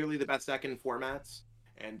 Pikarom is clearly the best deck in formats,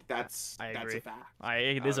 and that's a fact.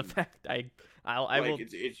 It is a fact. I will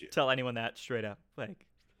tell anyone that straight up. Like,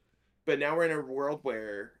 but now we're in a world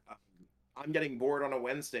where I'm getting bored on a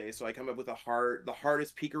Wednesday, so I come up with the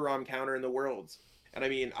hardest Pikarom counter in the world. And I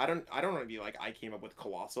mean, I don't want to be like I came up with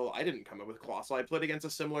Colossal. I didn't come up with Colossal. I played against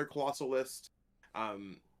a similar Colossal list.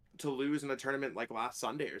 To lose in a tournament like last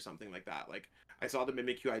Sunday or something like that. Like, I saw the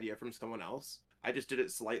Mimikyu idea from someone else. I just did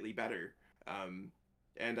it slightly better. And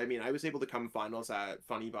I mean, I was able to come finals at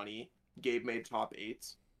Funny Bunny. Gabe made top 8.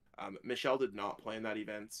 Michelle did not play in that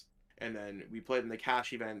event. And then we played in the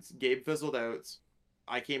cash events. Gabe fizzled out.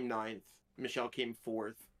 I came 9th. Michelle came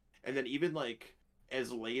 4th. And then even like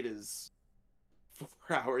as late as 4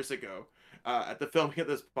 hours ago, at the filming of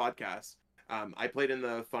this podcast, I played in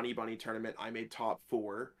the Funny Bunny tournament. I made top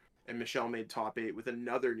 4, and Michelle made top 8 with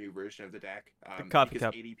another new version of the deck. The Coffee because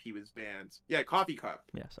Cup. ADP was banned. Yeah, Coffee Cup.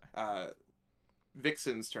 Yeah, sorry.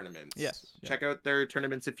 Vixen's tournaments. Yes. Check out their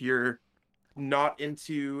tournaments if you're not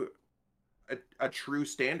into a true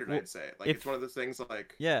standard, Well, I'd say. Like, it's one of those things,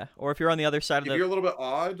 like... Yeah, or if you're on the other side of if you're a little bit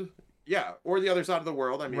odd, yeah, or the other side of the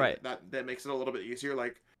world, I mean, Right. that makes it a little bit easier.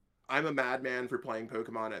 Like, I'm a madman for playing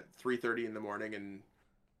Pokemon at 3:30 in the morning and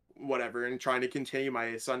whatever, and trying to continue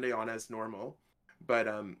my Sunday on as normal. But,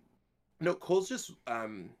 no, Cole's just, I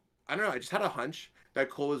don't know, I just had a hunch that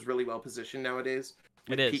Cole is really well positioned nowadays.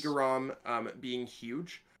 With It is. Pikarom being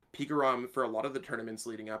huge. Pikarom, for a lot of the tournaments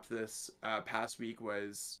leading up to this past week,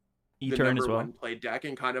 was the E-turn number as well. one played deck,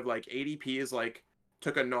 and kind of like ADP is like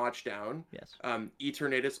took a notch down. Yes.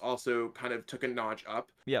 Eternatus also kind of took a notch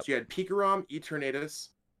up. Yep. So you had Pikarom, Eternatus,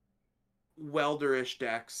 Welderish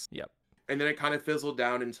decks. Yep. And then it kind of fizzled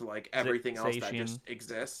down into like everything else that Zacian. just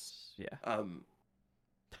exists. Yeah.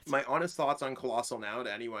 My honest thoughts on Colossal now,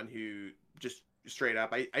 to anyone who just straight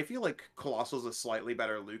up, I feel like Colossal's a slightly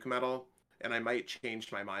better Luke metal, and I might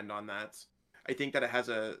change my mind on that. I think that it has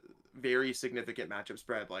a very significant matchup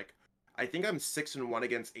spread. Like, I think I'm 6-1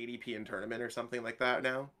 against ADP in tournament or something like that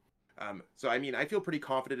now. So I mean, I feel pretty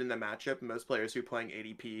confident in the matchup. Most players who are playing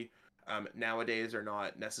ADP nowadays are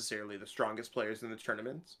not necessarily the strongest players in the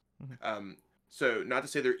tournaments. Mm-hmm. So not to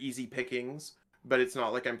say they're easy pickings, but it's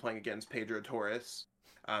not like I'm playing against Pedro Torres.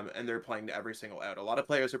 And they're playing to every single out. A lot of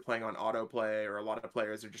players are playing on autoplay, or a lot of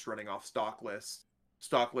players are just running off stock lists.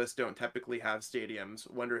 Stock lists don't typically have stadiums.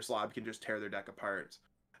 Wondrous Lab can just tear their deck apart.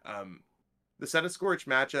 The Centiskorch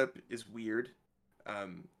matchup is weird.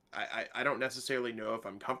 I don't necessarily know if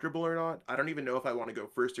I'm comfortable or not. I don't even know if I want to go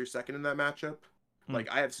first or second in that matchup. Like,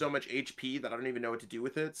 I have so much HP that I don't even know what to do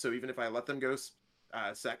with it. So even if I let them go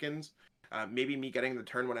second, maybe me getting the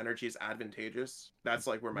turn 1 energy is advantageous. That's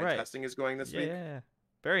like where my testing is going this week. Yeah.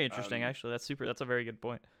 Very interesting, actually. That's a very good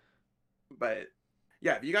point. But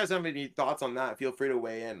yeah, if you guys have any thoughts on that, feel free to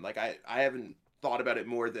weigh in. Like, I haven't thought about it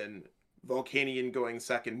more than Volcanion going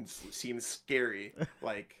second seems scary.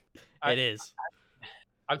 Like, it is.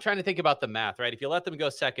 I'm trying to think about the math, right? If you let them go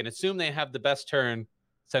second, assume they have the best turn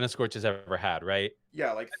Centiskorch has ever had, right?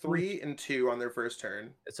 Yeah, like 3 and 2 on their first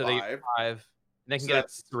turn. So 5. they get 5. And they can So get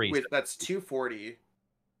that's 3. That's 240,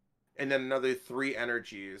 and then another 3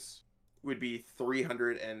 energies would be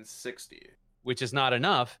 360. Which is not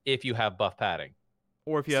enough if you have buff padding.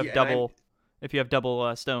 Or if you have double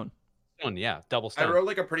stone. Yeah, double stone. I wrote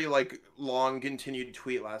like a pretty like long continued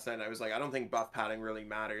tweet last night, and I was like, I don't think buff padding really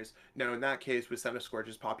matters. Now in that case, with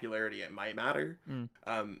Centiskorch's popularity, it might matter.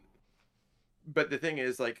 But the thing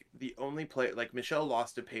is, like, the only play, like, Michelle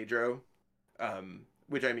lost to Pedro,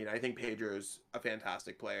 which, I mean, I think Pedro's a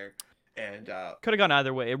fantastic player, and could have gone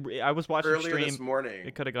either way. I was watching earlier stream this morning.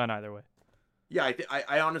 It could have gone either way. Yeah,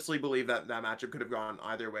 I honestly believe that matchup could have gone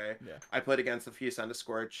either way. Yeah. I played against a few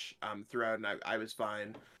Centiskorch throughout, and I was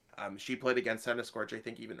fine. She played against Centiskorch, I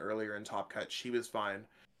think, even earlier in Top Cut. She was fine.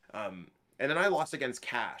 And then I lost against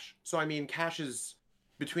Cash. So, I mean,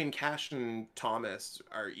 between Cash and Thomas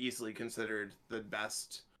are easily considered the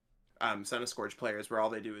best Centiskorch players, where all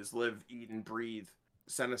they do is live, eat, and breathe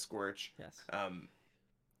Centiskorch. Yes.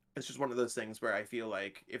 It's just one of those things where I feel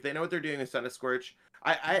like if they know what they're doing with Centiskorch,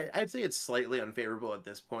 I'd say it's slightly unfavorable at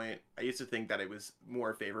this point. I used to think that it was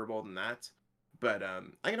more favorable than that. But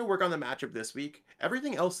I'm going to work on the matchup this week.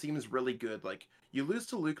 Everything else seems really good. Like, you lose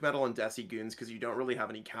to Luke Metal and Desi Goons because you don't really have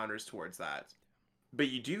any counters towards that. But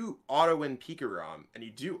you do auto-win Pikarom, and you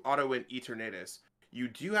do auto-win Eternatus. You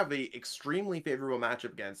do have a extremely favorable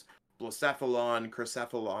matchup against Blacephalon,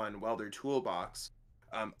 Cracephalon, Welder Toolbox.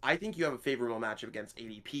 I think you have a favorable matchup against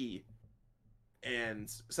ADP. And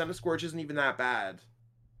Centiskorch isn't even that bad.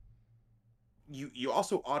 You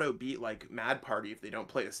also auto-beat, like, Mad Party if they don't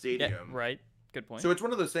play a stadium. Yeah, right. Good point. So it's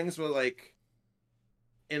one of those things where, like,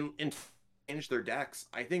 in change their decks,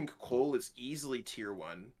 I think Cole is easily tier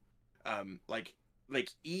 1. Like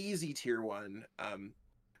easy tier 1.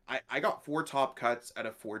 I got 4 top cuts out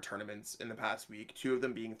of 4 tournaments in the past week, 2 of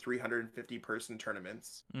them being 350 person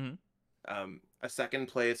tournaments. Mm-hmm. A second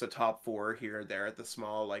place, a top 4 here or there at the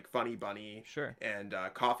small, like, Funny Bunny and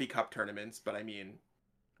coffee cup tournaments. But I mean,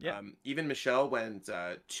 even Michelle went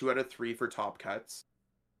 2 out of 3 for top cuts.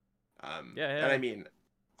 And I mean,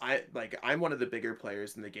 I'm one of the bigger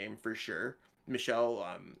players in the game for sure. Michelle,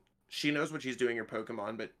 she knows what she's doing in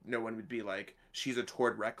Pokemon, but no one would be like, she's a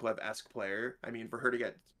Tord Reklev-esque player. I mean, for her to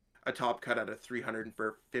get a top cut at a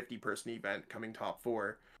 350 person event coming top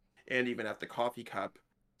 4, and even at the Coffee Cup,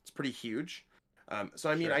 it's pretty huge. So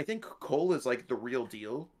I mean, I think Cole is like the real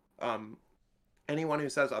deal. Anyone who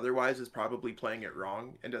says otherwise is probably playing it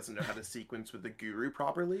wrong and doesn't know how to sequence with the Guru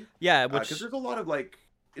properly. Yeah, because there's a lot of, like,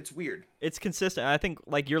 it's weird. It's consistent. I think,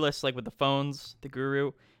 like, your list, like with the phones, the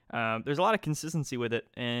Guru, There's a lot of consistency with it,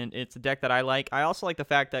 and it's a deck that I like. I also like the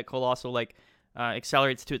fact that Colossal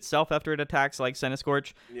accelerates to itself after it attacks, like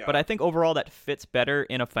Scorch. Yeah. But I think overall that fits better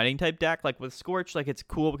in a fighting type deck. Like with Scorch, like it's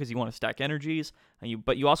cool because you want to stack energies,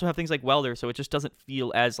 but you also have things like Welder, so it just doesn't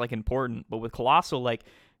feel as like important. But with Colossal, like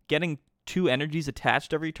getting 2 energies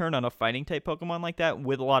attached every turn on a fighting type Pokemon like that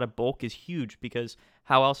with a lot of bulk is huge, because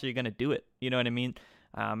how else are you going to do it? You know what I mean?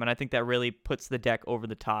 And I think that really puts the deck over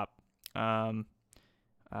the top. I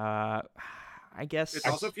guess it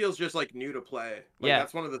also feels just like new to play. Like, yeah,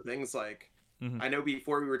 that's one of the things. Like, I know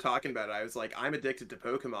before we were talking about it, I was like, I'm addicted to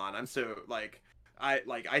Pokemon. I'm so like, I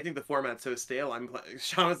think the format's so stale.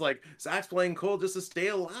 Sean was like, Zach's playing cold just to stay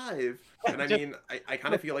alive, and I mean, I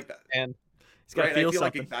kind of feel like that. And he's got to feel I feel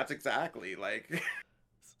something. like that's exactly like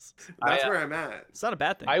that's where I'm at. It's not a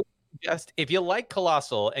bad thing. I just, if you like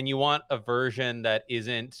Colossal and you want a version that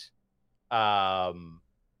isn't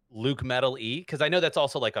Luke Metal E, because I know that's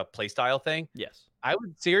also like a playstyle thing. Yes. I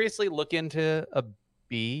would seriously look into a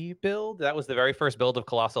B build. That was the very first build of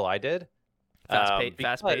Colossal I did.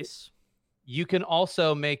 Fast pace. You can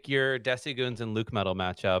also make your Decigoons and Luke Metal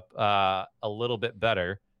matchup a little bit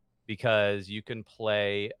better, because you can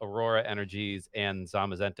play Aurora Energies and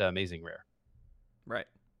Zamazenta Amazing Rare. Right.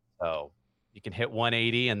 So you can hit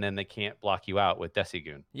 180 and then they can't block you out with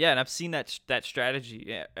Decigoon. Yeah, and I've seen that strategy.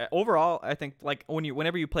 Yeah. Overall, I think like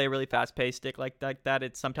whenever you play a really fast paced stick like that,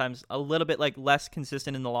 it's sometimes a little bit like less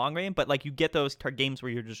consistent in the long game, but like you get those games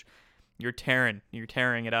where you're tearing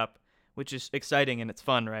it up, which is exciting and it's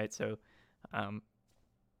fun, right? So,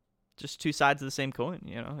 just 2 sides of the same coin,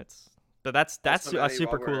 you know. That's a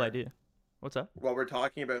super cool idea. What's up? While we're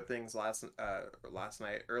talking about things last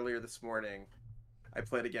night, earlier this morning, I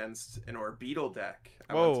played against an Orbeetle deck.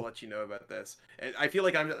 I wanted to let you know about this. And I feel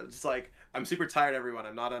like I'm super tired, everyone.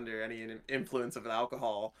 I'm not under any influence of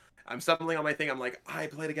alcohol. I'm stumbling on my thing. I'm like, I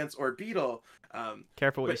played against Orbeetle.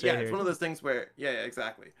 Careful what you say here. Yeah, it's one of those things where, yeah,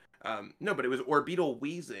 exactly. No, but it was Orbeetle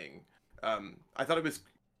wheezing. I thought it was,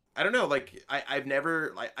 I don't know, like,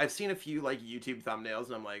 I've seen a few, like, YouTube thumbnails,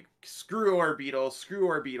 and I'm like, screw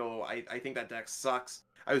Orbeetle. I think that deck sucks.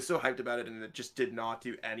 I was so hyped about it, and it just did not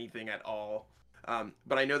do anything at all.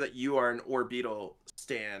 But I know that you are an Orbeetle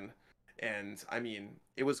stan, and I mean,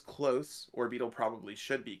 it was close. Orbeetle probably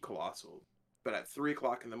should be Colossal, but at 3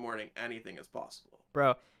 o'clock in the morning, anything is possible.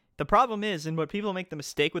 Bro, the problem is, and what people make the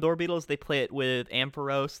mistake with Orbeetle is they play it with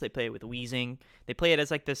Ampharos, they play it with Weezing, they play it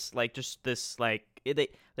as like this, like just this, like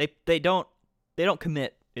they don't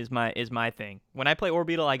commit is my thing. When I play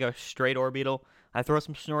Orbeetle, I go straight Orbeetle. I throw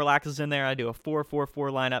some Snorlaxes in there. I do a 4-4-4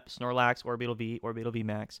 lineup: Snorlax, Orbeetle V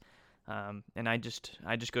Max. And I just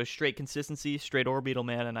go straight consistency, straight Orbeetle,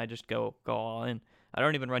 man, and I just go all in. I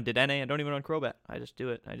don't even run Dedenne. I don't even run Crobat. I just do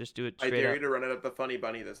it straight up. I dare you to run it at the Funny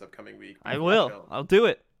Bunny this upcoming week. I will. I'll do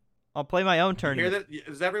it. I'll play my own tournament.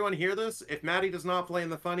 Does everyone hear this? If Maddie does not play in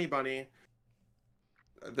the Funny Bunny,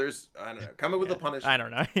 I don't know. Come up with a punishment. I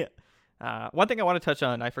don't know. Yeah. One thing I want to touch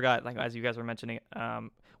on, I forgot, like as you guys were mentioning it,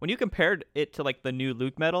 when you compared it to like the new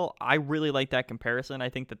Luke Metal, I really like that comparison. I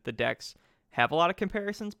think that the decks have a lot of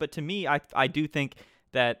comparisons, but to me, I do think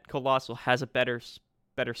that Colossal has a better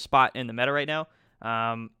spot in the meta right now.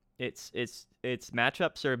 Its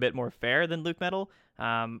matchups are a bit more fair than Luke Metal.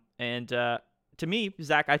 And to me,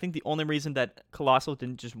 Zach, I think the only reason that Colossal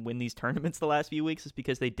didn't just win these tournaments the last few weeks is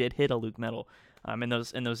because they did hit a Luke Metal in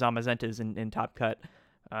those Zamazentas in Top Cut.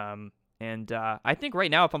 And I think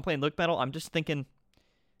right now, if I'm playing Luke Metal, I'm just thinking,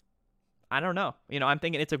 I don't know. You know, I'm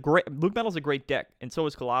thinking Luke Metal's a great deck, and so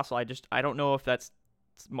is Colossal. I don't know if that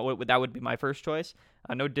would be my first choice.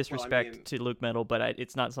 No disrespect to Luke Metal, but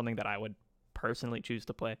it's not something that I would personally choose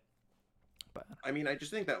to play. But I mean, I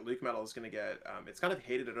just think that Luke Metal is going to get it's kind of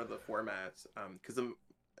hated out of the formats because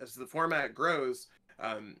as the format grows,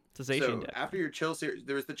 it's a Zacian deck. After your Chill Series,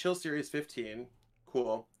 there was the Chill Series 15,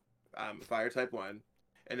 cool, Fire type 1,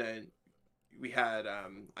 and then we had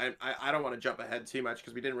I don't want to jump ahead too much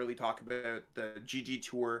because we didn't really talk about the GG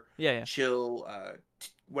Tour, Chill,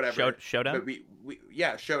 whatever Showdown. But we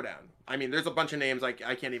Showdown. I mean, there's a bunch of names I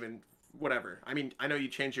can't even whatever. I mean, I know you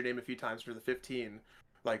changed your name a few times for the 15,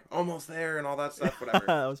 like almost there and all that stuff. Whatever.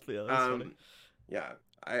 that was funny. Yeah,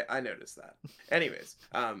 I noticed that. Anyways,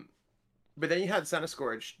 but then you had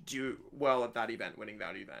Scorch do well at that event, winning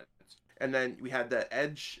that event, and then we had the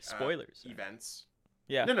Edge spoilers events.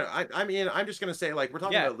 Yeah. No. I mean, I'm just gonna say, like, we're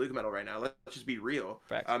talking about Luke Metal right now. Let's just be real.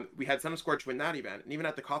 Facts. We had Scorch win that event, and even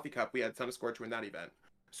at the Coffee Cup, we had Scorch win that event.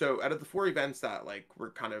 So out of the 4 events that like were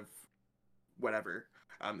kind of whatever,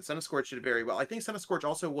 Scorch did very well. I think Scorch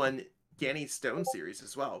also won Danny Stone series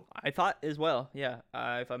as well. I thought as well. Yeah.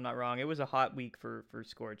 If I'm not wrong, it was a hot week for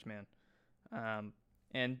Scorch, man.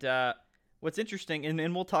 And what's interesting,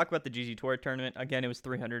 and we'll talk about the GG Tour tournament again. It was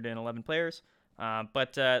 311 players,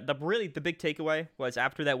 but the big takeaway was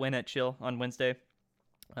after that win at Chill on Wednesday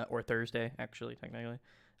or Thursday, actually technically.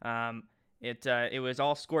 It was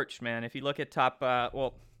all scorched, man. If you look at top,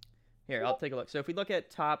 here I'll take a look. So if we look at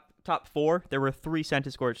top 4, there were 3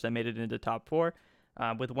 Centiscorch that made it into top 4,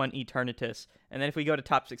 with 1 Eternatus, and then if we go to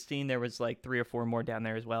top 16, there was like 3 or 4 more down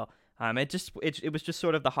there as well. It was just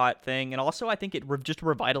sort of the hot thing, and also I think it just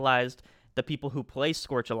revitalized the people who play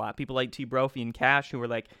Scorch a lot. People like T Brophy and Cash, who were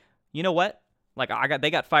like, you know what? Like they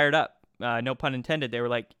got fired up. No pun intended. They were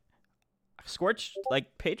like, Scorch,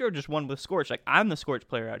 like Pedro just won with Scorch. Like I'm the Scorch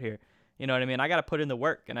player out here. You know what I mean? I got to put in the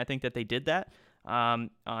work, and I think that they did that on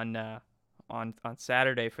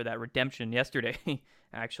Saturday for that redemption yesterday,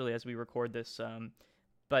 actually, as we record this.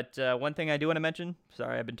 But one thing I do want to mention.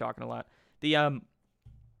 Sorry, I've been talking a lot. The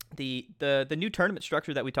new tournament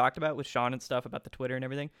structure that we talked about with Sean and stuff about the Twitter and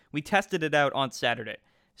everything, we tested it out on Saturday.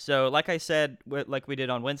 So like I said, like we did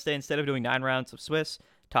on Wednesday, instead of doing 9 rounds of Swiss,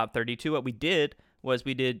 top 32, what we did was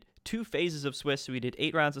we did 2 phases of Swiss. So we did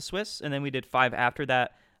 8 rounds of Swiss, and then we did 5 after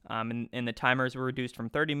that. And the timers were reduced from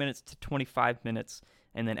 30 minutes to 25 minutes.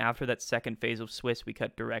 And then after that second phase of Swiss, we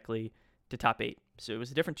cut directly to top 8. So it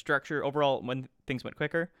was a different structure overall when things went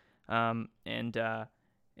quicker. I don't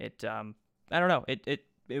know.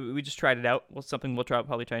 We just tried it out. Well, something we'll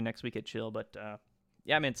probably try next week at Chill. But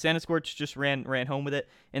yeah, man, Centiscorch just ran home with it.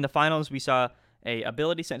 In the finals, we saw a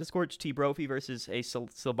ability Centiscorch, T Brophy versus a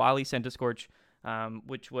Silvally Centiscorch,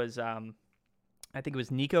 which was I think it was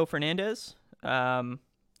Nico Fernandez.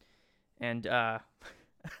 And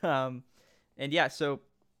yeah, so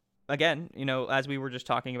again, as we were just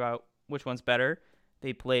talking about which one's better,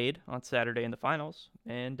 they played on Saturday in the finals,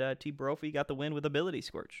 and T Brophy got the win with ability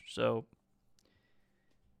Scorch. So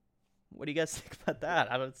what do you guys think about that?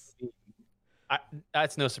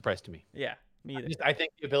 That's no surprise to me. Yeah, me either. I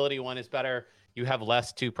think the ability one is better. You have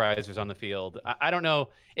less 2 prizers on the field. I don't know.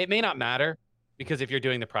 It may not matter, because if you're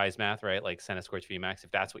doing the prize math, right, like Centiscorch VMAX,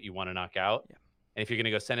 if that's what you want to knock out, yeah. And if you're going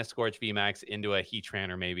to go Centiscorch VMAX into a Heatran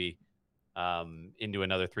or maybe into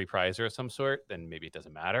another 3 prizer of some sort, then maybe it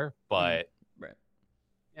doesn't matter. But right,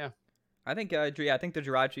 yeah, I think I think the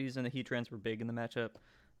Jirachis and the Heatrans were big in the matchup.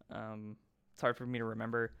 It's hard for me to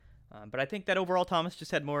remember, but I think that overall Thomas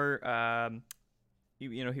just had more.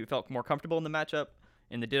 He felt more comfortable in the matchup,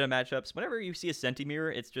 in the Ditto matchups. Whenever you see a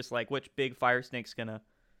Centimirror, it's just like which big Fire Snake's gonna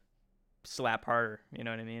slap harder. You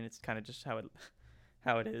know what I mean? It's kind of just how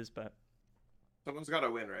it is, but. Someone's got to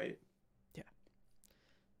win, right? Yeah.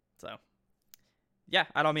 So, yeah,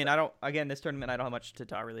 again, this tournament, I don't have much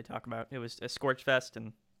to really talk about. It was a Scorch Fest,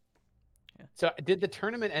 and yeah. So did the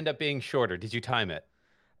tournament end up being shorter? Did you time it?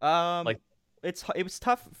 It was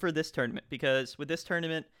tough for this tournament, because with this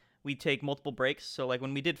tournament, we take multiple breaks. So like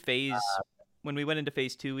when we did when we went into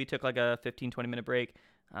phase 2, we took like a 15-20 minute break.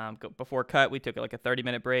 Before cut, we took like a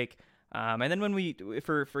 30-minute break. And then when we,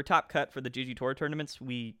 for top cut for the GG Tour tournaments,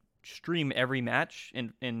 we stream every match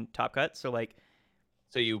in Top Cut. So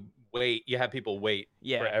you have people wait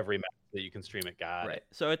for every match that you can stream it. Got it.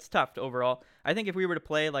 So it's tough overall. I think if we were to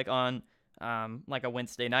play like on like a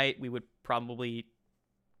Wednesday night, we would probably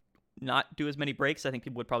not do as many breaks. I think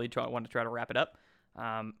people would probably want to try to wrap it up.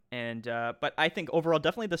 But I think overall,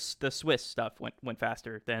 definitely the Swiss stuff went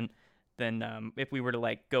faster than if we were to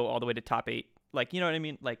like go all the way to top 8. Like, you know what I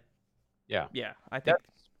mean? Like, yeah, I think.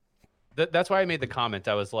 That's why I made the comment.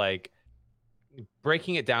 I was like,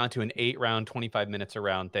 breaking it down to an 8-round, 25 minutes a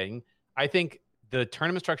round thing. I think the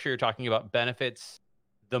tournament structure you're talking about benefits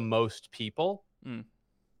the most people.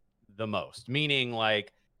 The most, meaning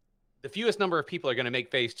like the fewest number of people are going to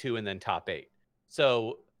make phase 2 and then top 8.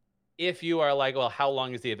 So if you are like, well, how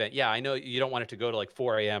long is the event? Yeah, I know you don't want it to go to like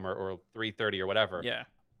 4 a.m. or 3:30 or whatever. Yeah.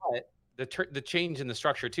 But the change in the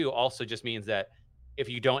structure too also just means that if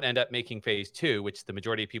you don't end up making phase 2, which the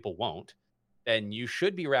majority of people won't, then you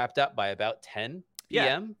should be wrapped up by about 10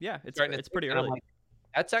 p.m. Yeah, it's pretty early. Like,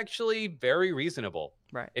 that's actually very reasonable.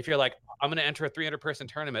 Right. If you're like, I'm going to enter a 300-person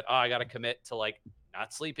tournament, I got to commit to like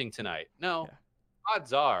not sleeping tonight. No,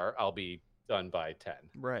 odds are I'll be done by 10.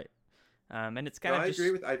 Right. And it's kind of.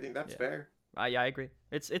 I think that's fair. Yeah, I agree.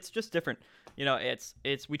 It's just different.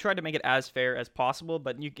 We tried to make it as fair as possible,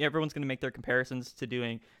 but everyone's going to make their comparisons to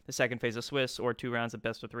doing the second phase of Swiss or 2 rounds of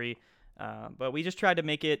best of 3. But we just tried to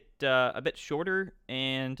make it a bit shorter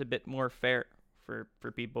and a bit more fair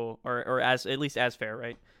for people, or at least as fair,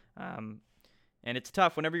 right? And it's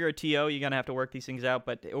tough. Whenever you're a TO, you're going to have to work these things out.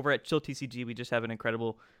 But over at Chill TCG, we just have an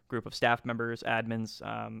incredible group of staff members, admins,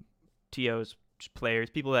 TOs, players,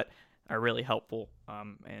 people that are really helpful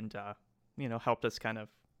and helped us kind of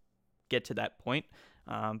get to that point.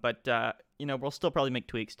 But we'll still probably make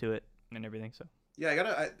tweaks to it and everything. So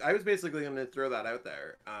Yeah, I was basically going to throw that out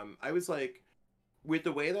there. I was like, with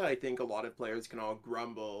the way that I think a lot of players can all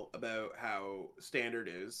grumble about how standard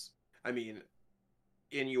is. I mean,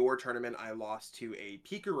 in your tournament, I lost to a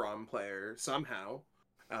Pikarom player somehow.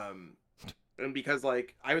 And because,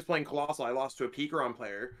 like, I was playing Colossal, I lost to a Pikarom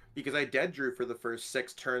player because I dead drew for the first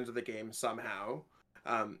 6 turns of the game somehow.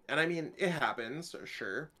 And I mean, it happens,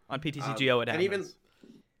 sure. on PTCGO, it happens. And even,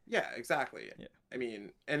 yeah, exactly. Yeah. I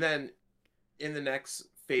mean, and then in the next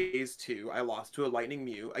phase 2, I lost to a Lightning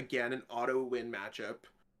Mew, again, an auto win matchup,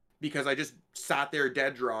 because I just sat there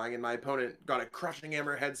dead drawing and my opponent got a Crushing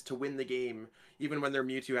Hammerheads to win the game, even when their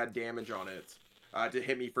Mewtwo had damage on it, to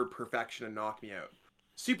hit me for perfection and knock me out.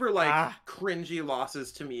 Super, like, cringy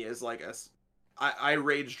losses to me is like I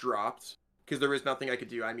rage dropped because there was nothing I could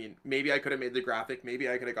do. I mean, maybe I could have made the graphic, maybe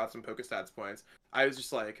I could have got some Pokestats points. I was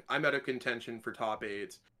just like, I'm out of contention for top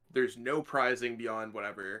 8. There's no prizing beyond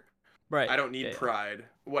whatever. Right. I don't need pride.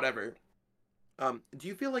 Whatever. Do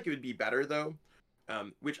you feel like it would be better though?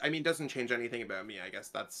 Which, I mean, doesn't change anything about me. I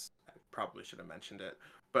guess I probably should have mentioned it,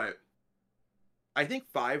 but I think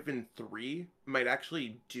 5 and 3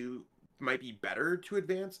 might be better to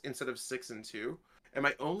advance instead of 6 and 2. And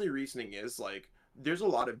my only reasoning is, like, there's a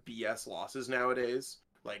lot of BS losses nowadays.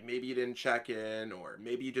 Like, maybe you didn't check in, or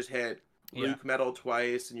maybe you just hit Luke Metal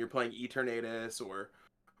twice and you're playing Eternatus or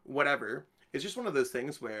whatever. It's just one of those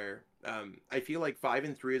things where I feel like 5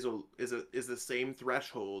 and 3 is the same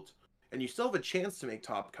threshold, and you still have a chance to make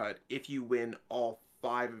top cut if you win all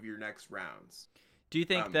 5 of your next rounds. Do you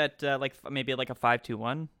think that maybe like a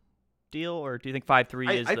 5-2-1 deal, or do you think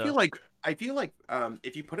 5-3 is? I feel like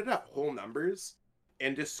if you put it at whole numbers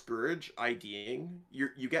and discourage IDing,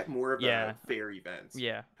 you get more of a fair event.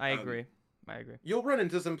 Yeah, I agree. You'll run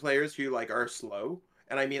into some players who like are slow,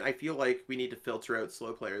 and I mean, I feel like we need to filter out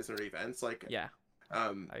slow players in our events. Like,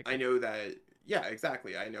 I know that. Yeah,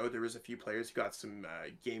 exactly. I know there was a few players who got some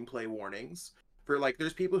gameplay warnings for, like,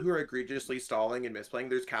 there's people who are egregiously stalling and misplaying.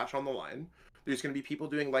 There's cash on the line. There's going to be people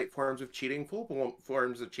doing light forms of cheating, full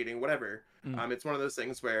forms of cheating, whatever. It's one of those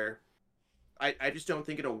things where I just don't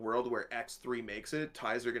think in a world where X3 makes it,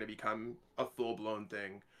 ties are going to become a full-blown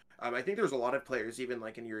thing. I think there's a lot of players, even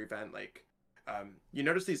like in your event, like, you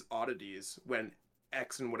notice these oddities when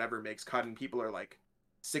X and whatever makes cut and people are like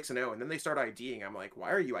 6-0, and then they start IDing. I'm like,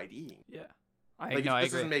 why are you IDing? Yeah. This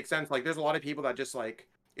doesn't make sense. Like, there's a lot of people that just, like,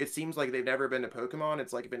 it seems like they've never been to Pokemon.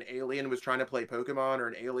 It's like if an alien was trying to play Pokemon, or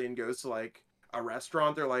an alien goes to, like, a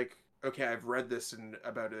restaurant, they're like, okay, I've read this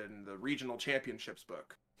about it in the regional championships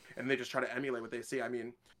book, and they just try to emulate what they see. I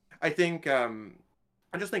mean, I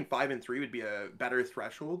just think 5 and 3 would be a better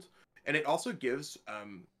threshold, and it also gives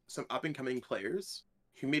some up and coming players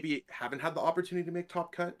who maybe haven't had the opportunity to make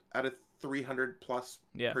top cut at a 300 plus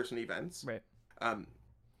person events. Right.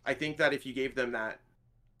 I think that if you gave them that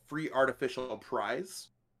free artificial prize,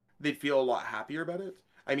 they'd feel a lot happier about it.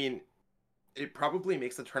 I mean, it probably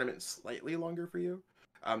makes the tournament slightly longer for you,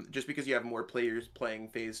 just because you have more players playing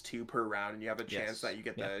phase 2 per round, and you have a chance that you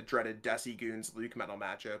get the dreaded Desi Goons Luke Metal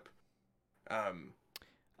matchup.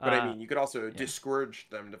 But I mean, you could also discourage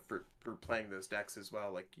them for playing those decks as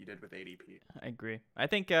well, like you did with ADP. I agree. I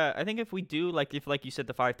think if we do, like you said,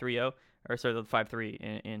 the 5-3-0, or sorry, the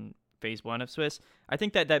 5-3 in phase 1 of Swiss, I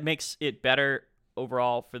think that makes it better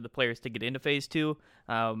overall for the players to get into phase 2,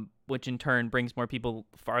 which in turn brings more people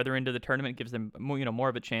farther into the tournament, gives them more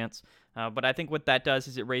of a chance. But I think what that does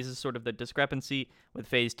is it raises sort of the discrepancy with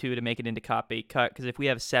phase 2 to make it into top 8 cut, because if we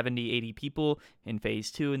have 70, 80 people in phase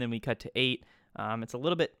 2 and then we cut to 8, it's a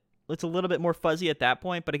little bit more fuzzy at that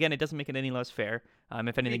point. But again, it doesn't make it any less fair.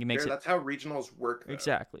 If anything, it makes it. That's how regionals work, though.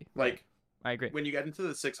 Exactly. Like, I agree. When you get into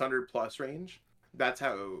the 600 plus range, that's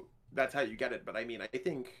how you get it. But I mean, I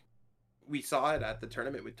think we saw it at the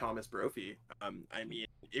tournament with Thomas Brophy. I mean,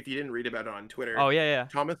 if you didn't read about it on Twitter,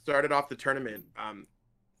 Thomas started off the tournament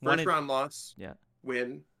first round loss,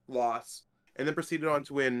 win, loss, and then proceeded on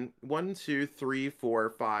to win 1, 2, 3, 4,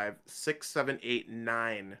 5, 6, 7, 8,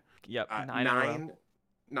 9. Yep,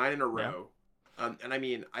 9 in a row. And I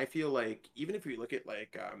mean, I feel like even if we look at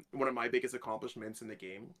like one of my biggest accomplishments in the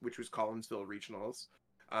game, which was Collinsville Regionals,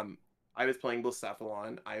 I was playing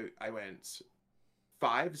Blacephalon. I went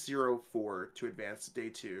 5-0-4 to advance to day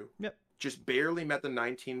 2. Yep. Just barely met the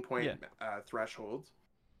 19-point threshold.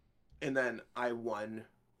 And then I won.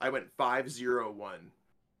 I went 5-0-1.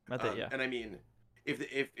 And I mean,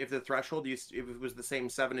 if the threshold if it was the same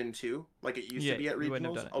 7 and 2 like it used to be at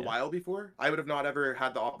regionals a while before, I would have not ever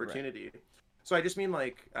had the opportunity. Right. So I just mean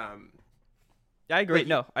like I agree.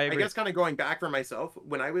 Like, I agree. I guess kind of going back for myself,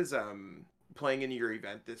 when I was playing in your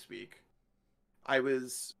event this week, I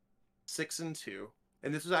was 6-2,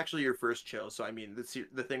 and this was actually your first chill, so I mean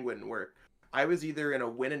the thing wouldn't work. I was either in a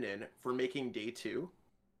win and in for making day 2,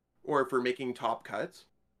 or for making top cuts,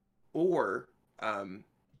 or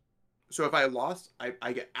so if I lost,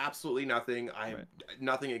 I get absolutely nothing.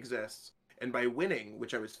 Nothing exists, and by winning,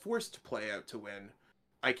 which I was forced to play out to win,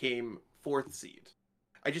 I came 4th seed.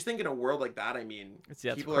 I just think in a world like that, I mean,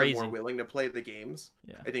 people crazy. are more willing to play the games.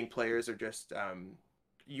 Yeah. I think players are just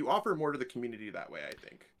you offer more to the community that way. I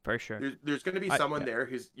think for sure. There's going to be someone there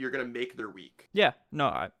who's you're going to make their week. Yeah.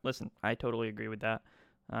 No. Listen. I totally agree with that.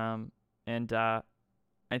 And I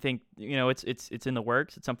think it's in the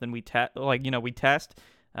works. It's something we test. We test.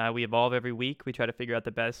 We evolve every week. We try to figure out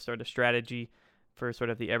the best sort of strategy for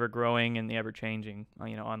sort of the ever-growing and the ever-changing,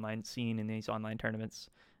 online scene in these online tournaments.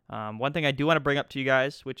 One thing I do want to bring up to you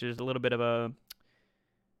guys, which is a little bit of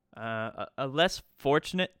a less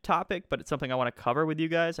fortunate topic, but it's something I want to cover with you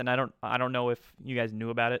guys. And I don't know if you guys knew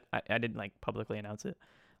about it. I didn't publicly announce it,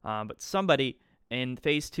 but somebody in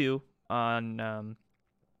Phase 2 on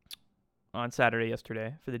Saturday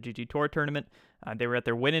yesterday for the GG Tour tournament, they were at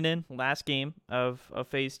their win and in last game of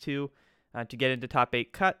Phase 2 to get into top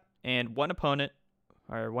 8 cut, and one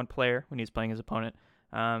player when he was playing his opponent,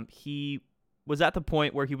 he was at the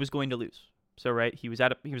point where he was going to lose. So right, he was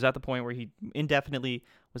at the point where he indefinitely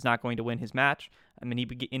was not going to win his match. I mean,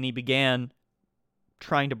 he began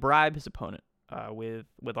trying to bribe his opponent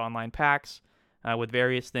with online packs, with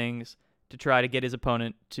various things to try to get his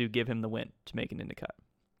opponent to give him the win to make it into cut.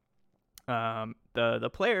 The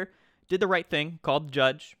player did the right thing, called the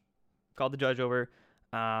judge over,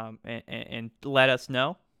 and let us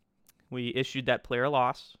know. We issued that player a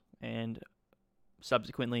loss, and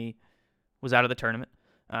subsequently was out of the tournament.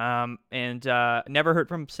 And never heard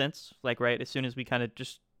from him since. As soon as we kind of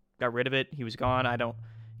just got rid of it, he was gone.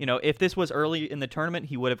 If this was early in the tournament,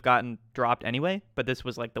 he would have gotten dropped anyway, but this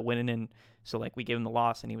was the win and in, so we gave him the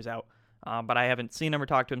loss and he was out. But I haven't seen him or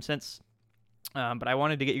talked to him since. But I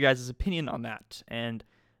wanted to get you guys' opinion on that. And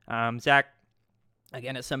Zach,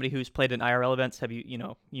 again, as somebody who's played in IRL events, have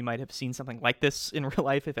you might have seen something like this in real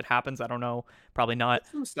life if it happens. I don't know, probably not.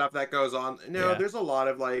 There's some stuff that goes on. No, There's a lot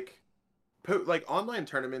of online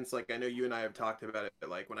tournaments. I know you and I have talked about it.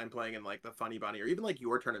 When I'm playing in the Funny Bunny or even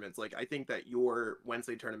your tournaments, I think that your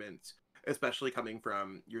Wednesday tournaments, especially coming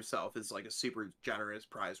from yourself, is a super generous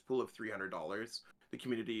prize pool of $300. The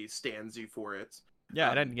community stands you for it. Yeah,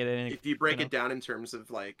 I didn't get any. If you break it down in terms of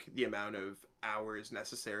the amount of hours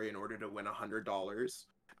necessary in order to win $100,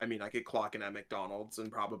 I mean, I could clock in at McDonald's and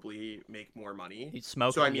probably make more money. You'd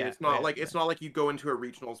smoke. So I mean, it's not it's not like you go into a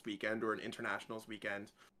regionals weekend or an internationals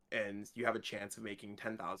weekend and you have a chance of making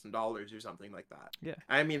 $10,000 or something like that. Yeah.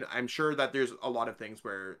 I mean, I'm sure that there's a lot of things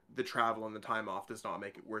where the travel and the time off does not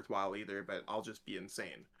make it worthwhile either, but I'll just be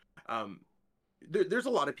insane. There's a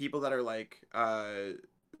lot of people that are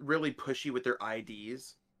really pushy with their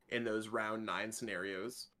IDs in those round 9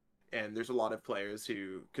 scenarios, and there's a lot of players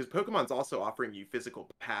who, because Pokemon's also offering you physical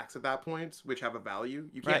packs at that point, which have a value.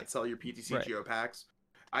 You can't sell your PTC Geo packs.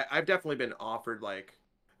 I've definitely been offered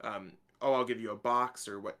I'll give you a box,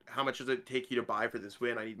 or how much does it take you to buy for this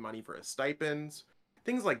win? I need money for a stipend,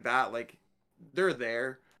 things like that. They're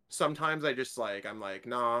there. Sometimes I just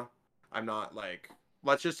nah, I'm not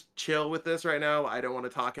let's just chill with this right now. I don't want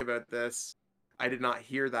to talk about this. I did not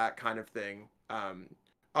hear that kind of thing.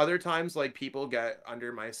 Other times, people get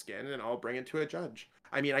under my skin and I'll bring it to a judge.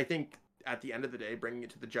 I mean, I think at the end of the day, bringing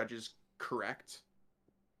it to the judge is correct.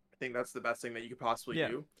 I think that's the best thing that you could possibly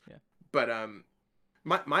do. Yeah. But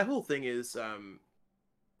my whole thing is,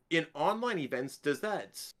 in online events, is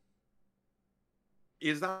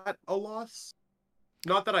that a loss?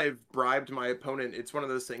 Not that I've bribed my opponent. It's one of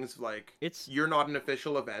those things you're not an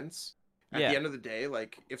official event. At the end of the day,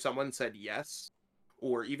 if someone said yes,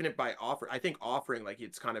 or even if by offer, I think offering,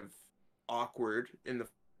 it's kind of awkward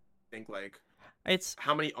it's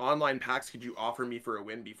how many online packs could you offer me for a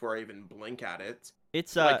win before I even blink at it?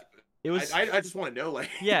 It's it was. I just want to know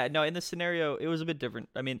Yeah, no, in this scenario, it was a bit different.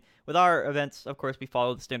 I mean, with our events, of course, we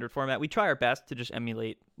follow the standard format. We try our best to just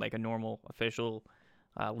emulate a normal official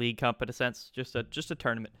league cup in a sense, just a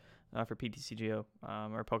tournament. For PTCGO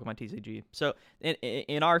or Pokemon TCG. So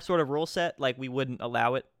in our sort of rule set, we wouldn't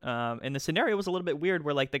allow it. And the scenario was a little bit weird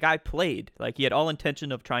where the guy played. He had all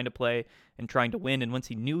intention of trying to play and trying to win. And once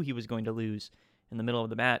he knew he was going to lose in the middle of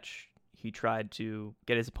the match, he tried to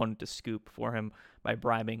get his opponent to scoop for him by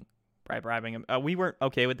bribing him. We weren't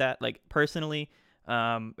okay with that. Personally,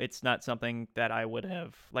 it's not something that I would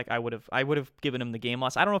have, I would have given him the game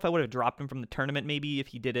loss. I don't know if I would have dropped him from the tournament maybe if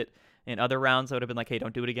he did it in other rounds. I would have been hey,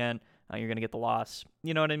 don't do it again. you're going to get the loss.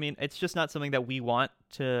 You know what I mean? It's just not something that we want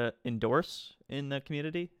to endorse in the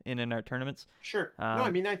community and in our tournaments. Sure. No,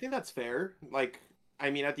 I mean, I think that's fair. Like, I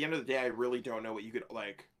mean, at the end of the day, I really don't know what you could,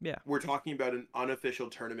 like, Yeah. We're talking about an unofficial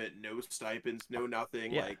tournament, no stipends, no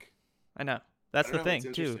nothing. Yeah. Like, I know. That's I the don't know, it's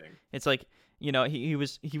thing too. interesting. It's like, you know, he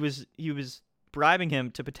was bribing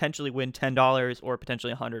him to potentially win $10 or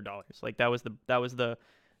potentially $100. Like that was the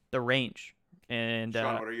range. And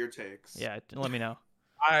Sean, what are your takes? yeah, let me know.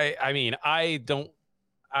 I mean, I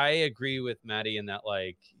agree with Maddie in that,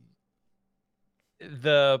 like,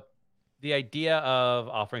 the idea of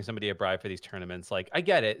offering somebody a bribe for these tournaments, like, I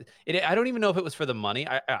get it. I don't even know if it was for the money.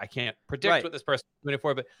 I can't predict Right. what this person is doing it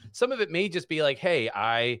for, but some of it may just be like, hey,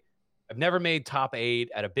 I've never made top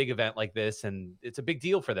 8 at a big event like this, and it's a big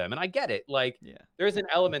deal for them. And I get it. Like, Yeah. there's an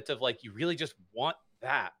element of, like, you really just want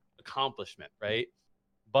that accomplishment, right?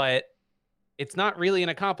 But it's not really an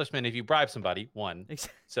accomplishment if you bribe somebody, one.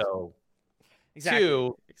 So, Exactly.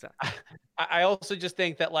 two, Exactly. I also just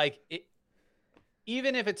think that, like,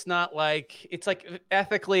 even if it's not, like, it's like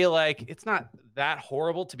ethically, like, it's not that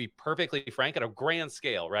horrible, to be perfectly frank, at a grand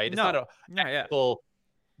scale, right? It's No. not a Yeah. ethical,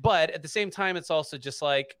 but at the same time, it's also just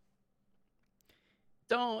like,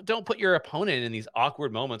 don't put your opponent in these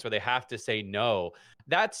awkward moments where they have to say no.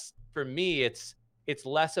 That's, for me, it's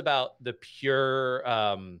less about the pure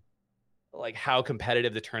like how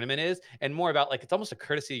competitive the tournament is, and more about, like, it's almost a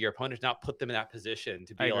courtesy to your opponent to not put them in that position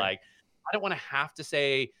to I be agree. like, I don't want to have to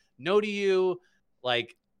say no to you.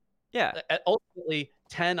 Like, Yeah. ultimately,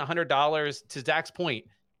 $100, to Zach's point,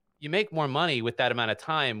 you make more money with that amount of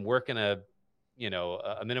time working a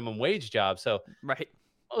minimum wage job. So Right.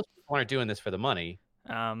 most people aren't doing this for the money.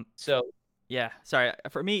 So yeah, sorry.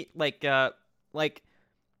 For me, like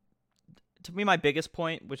to me, my biggest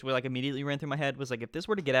point, which like immediately ran through my head, was like, if this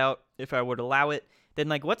were to get out, if I would allow it, then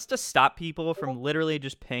like, what's to stop people from literally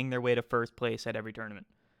just paying their way to first place at every tournament?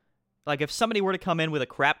 Like, if somebody were to come in with a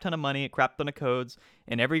crap ton of money, a crap ton of codes,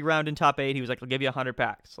 and every round in top 8, he was like, I'll give you 100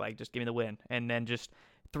 packs. Like, just give me the win. And then just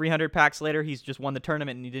 300 packs later, he's just won the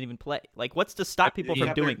tournament and he didn't even play. Like, what's to stop people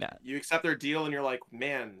from doing that? You accept their deal and you're like,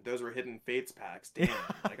 man, those were Hidden Fates packs. Damn.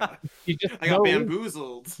 I got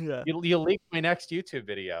bamboozled. Yeah. You leaked my next YouTube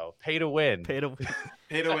video. Pay to win. Pay to win.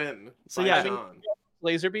 Pay to win. So yeah,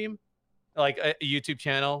 Laserbeam, like a YouTube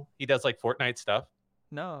channel. He does like Fortnite stuff.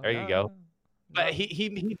 No. There you go. But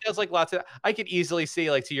he does like lots of. I could easily see,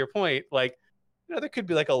 like, to your point, like, there could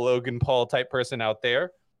be like a Logan Paul type person out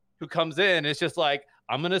there who comes in and it's just like,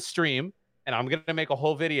 I'm gonna stream and I'm gonna make a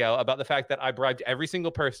whole video about the fact that I bribed every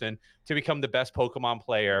single person to become the best Pokemon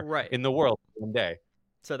player in the world one day.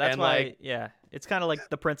 So that's why, it's kind of like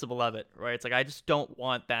the principle of it, right? It's like, I just don't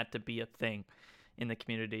want that to be a thing in the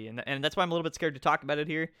community, and that's why I'm a little bit scared to talk about it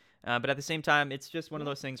here. But at the same time, it's just one of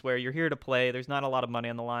those things where you're here to play. There's not a lot of money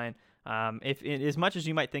on the line. If as much as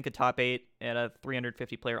you might think a top 8 at a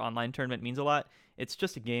 350 player online tournament means a lot, it's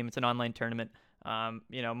just a game. It's an online tournament.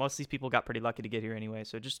 Most of these people got pretty lucky to get here anyway.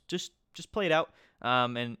 So just play it out,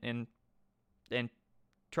 and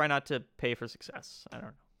try not to pay for success. I don't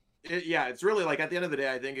know. It's really, like, at the end of the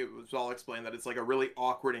day, I think it was all explained that it's like a really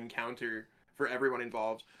awkward encounter for everyone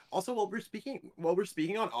involved. Also, while we're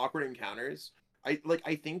speaking on awkward encounters, I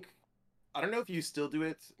think, I don't know if you still do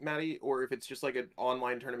it, Maddie, or if it's just like an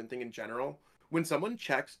online tournament thing in general. When someone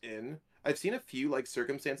checks in, I've seen a few like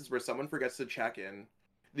circumstances where someone forgets to check in,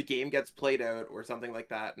 the game gets played out or something like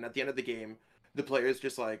that, and at the end of the game, the player is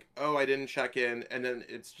just like, oh, I didn't check in, and then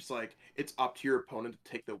it's just like, it's up to your opponent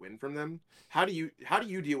to take the win from them. How do you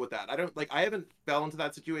deal with that? I haven't fell into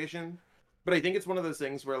that situation, but I think it's one of those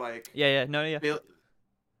things where, like,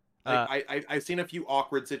 I've seen a few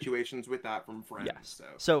awkward situations with that from friends. Yes.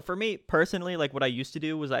 So for me personally, like, what I used to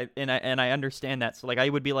do was I understand that. So like, I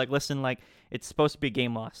would be like, listen, like, it's supposed to be a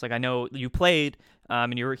game loss. Like, I know you played,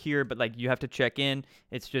 and you were here, but like, you have to check in.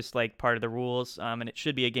 It's just like part of the rules, and it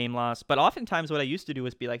should be a game loss. But oftentimes, what I used to do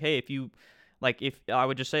is be like, hey, if I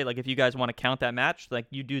would just say, like, if you guys want to count that match, like,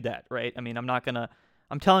 you do that, right? I mean,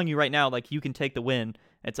 I'm telling you right now, like, you can take the win.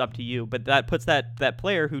 It's up to you. But that puts that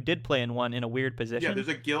player who did play in one in a weird position. Yeah, there's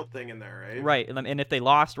a guilt thing in there, right? Right, and if they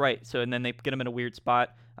lost, right, so and then they get them in a weird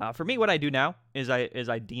spot. For me, what I do now is I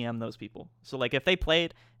DM those people. So like, if they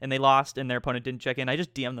played and they lost and their opponent didn't check in, I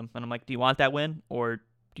just DM them and I'm like, do you want that win or do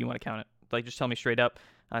you want to count it? Like, just tell me straight up,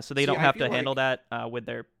 so they don't have to handle that with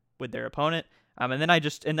their opponent. And then I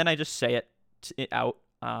just say it out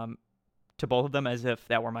to both of them as if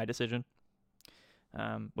that were my decision.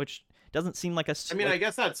 Which doesn't seem like a. I mean, I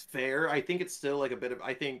guess that's fair. I think it's still like a bit of.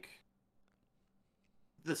 I think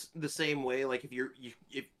the same way. Like,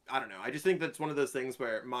 if I don't know. I just think that's one of those things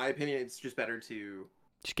where, my opinion, it's just better to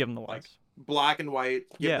just give them the loss. black and white,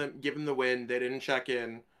 Yeah. give them the win. They didn't check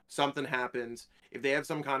in. Something happens. If they have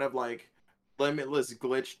some kind of like limitless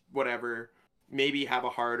glitch, whatever, maybe have a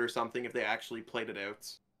heart or something if they actually played it out.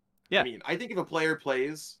 Yeah. I mean, I think if a player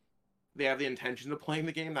plays, they have the intention of playing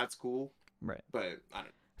the game. That's cool. Right. But I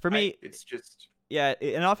don't. For me, it's just yeah,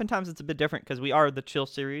 and oftentimes it's a bit different because we are the chill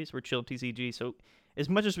series. We're chill TCG. So as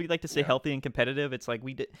much as we like to say healthy and competitive, it's like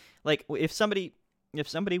we did. Like if somebody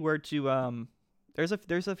were to there's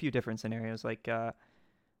a few different scenarios. Like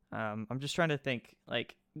I'm just trying to think.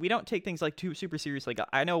 Like we don't take things like too super serious. Like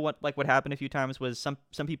I know what happened a few times was some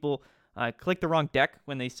people click the wrong deck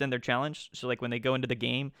when they send their challenge. So like when they go into the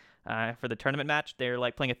game for the tournament match, they're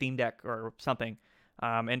like playing a theme deck or something.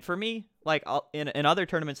 And for me, like in other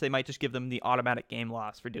tournaments, they might just give them the automatic game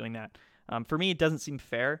loss for doing that. For me, it doesn't seem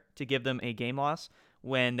fair to give them a game loss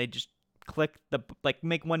when they just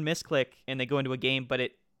make one misclick and they go into a game, but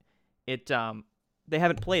they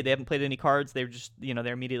haven't played. They haven't played any cards. They're just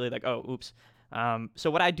they're immediately like, oh, oops. So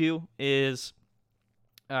what I do is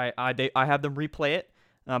I have them replay it,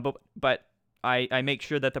 but I make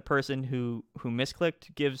sure that the person who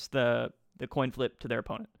misclicked gives the coin flip to their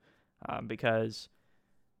opponent, because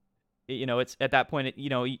it's at that point,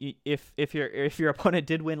 if your opponent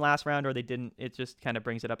did win last round or they didn't, it just kind of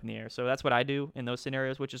brings it up in the air. So that's what I do in those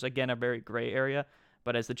scenarios, which is again a very gray area.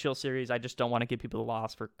 But as the chill series, I just don't want to give people the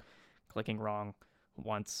loss for clicking wrong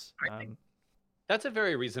once. That's a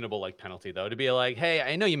very reasonable penalty though, to be like, hey,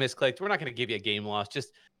 I know you misclicked. We're not going to give you a game loss.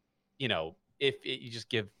 Just you just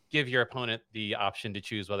give your opponent the option to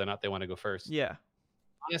choose whether or not they want to go first. Yeah.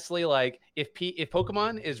 Honestly, if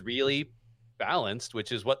Pokemon is really balanced,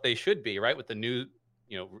 which is what they should be, right, with the new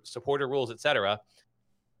supporter rules, etc.,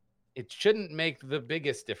 it shouldn't make the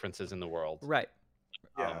biggest differences in the world. Right.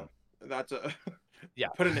 Yeah. That's a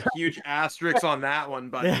putting a huge asterisk on that one,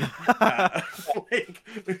 buddy.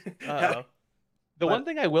 The one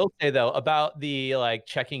thing I will say though about the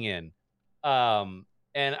checking in, and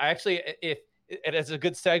I actually, if it is a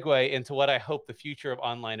good segue into what I hope the future of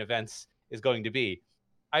online events is going to be,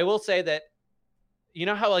 I will say that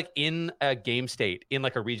how in a game state, in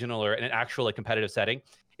a regional or in an actual competitive setting,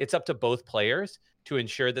 it's up to both players to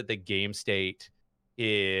ensure that the game state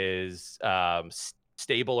is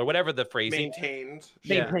stable or whatever the phrasing. Maintained.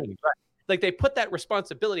 Right. They put that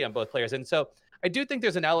responsibility on both players. And so I do think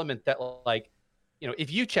there's an element that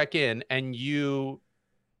if you check in and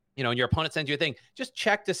and your opponent sends you a thing, just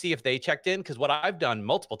check to see if they checked in. Because what I've done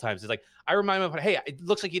multiple times is I remind them, hey, it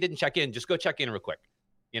looks like you didn't check in. Just go check in real quick,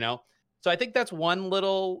 So I think that's one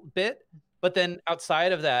little bit. But then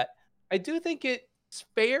outside of that, I do think it's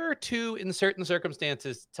fair to, in certain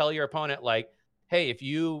circumstances, tell your opponent, hey, if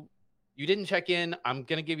you didn't check in, I'm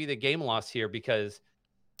going to give you the game loss here, because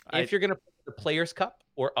if you're going to play the Players' Cup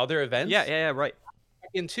or other events, right,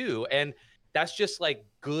 check in too. And that's just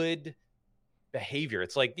good behavior.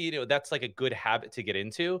 It's that's a good habit to get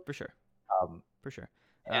into. For sure. For sure.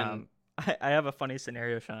 And I have a funny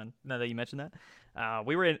scenario, Sean, now that you mentioned that.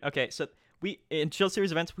 We were in Chill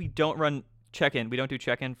Series events, we don't run check-in. We don't do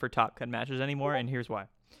check-in for top cut matches anymore, and here's why.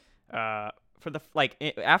 For the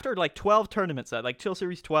after 12 tournaments, Chill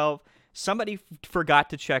Series 12, somebody forgot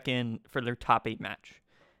to check in for their top 8 match.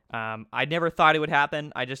 I never thought it would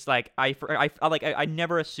happen. I just I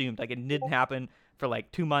never assumed it didn't happen for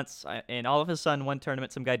 2 months, and all of a sudden one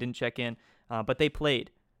tournament some guy didn't check in, but they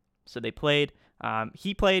played. So they played.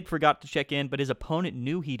 He played, forgot to check in, but his opponent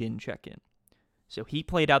knew he didn't check in, so he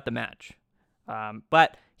played out the match.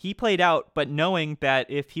 But he played out, but knowing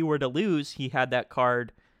that if he were to lose, he had that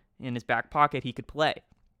card in his back pocket he could play.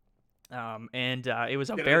 And it was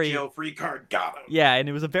a very jail-free card. Got him. Yeah, and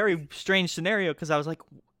it was a very strange scenario because I was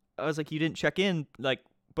like, you didn't check in,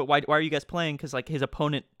 but why are you guys playing? Because his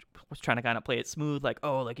opponent was trying to kind of play it smooth,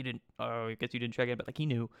 you didn't. Oh, I guess you didn't check in, but he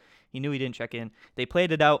knew he didn't check in. They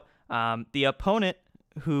played it out. The opponent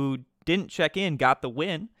who didn't check in got the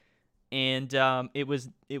win, and it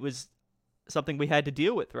was something we had to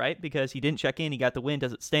deal with, right? Because he didn't check in, he got the win.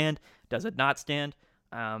 Does it stand? Does it not stand?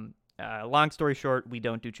 Long story short, we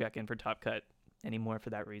don't do check in for top cut anymore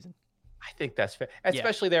for that reason. I think that's fair,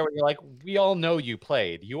 especially there when you're we all know you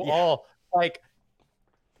played. You all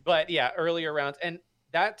but yeah, earlier rounds, and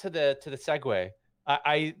that to the segue.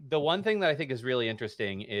 The one thing that I think is really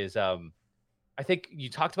interesting is I think you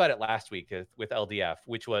talked about it last week with LDF,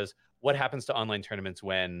 which was what happens to online tournaments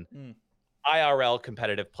when IRL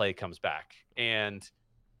competitive play comes back. And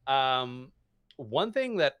one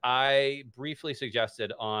thing that I briefly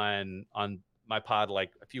suggested on my pod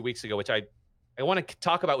a few weeks ago, which I want to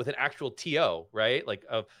talk about with an actual TO, right?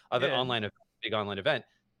 Of an online big online event,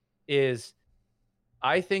 is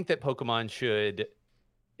I think that Pokemon should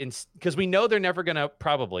because we know they're never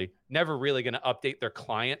really gonna update their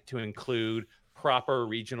client to include proper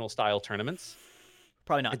regional style tournaments.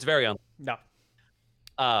 Probably not. It's very No.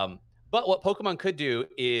 But what Pokemon could do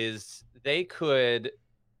is they could,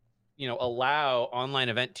 allow online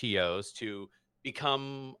event TOs to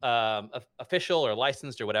become official or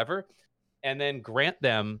licensed or whatever, and then grant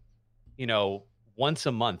them, once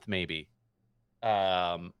a month maybe,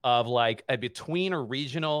 of like a between a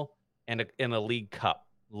regional and a league cup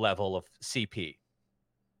level of CP,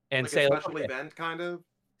 and Like a say, like, special okay, event, kind of.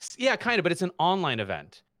 yeah, kind of, but it's an online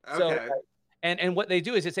event. So, Okay. and what they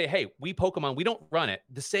do is they say, hey, we Pokemon, we don't run it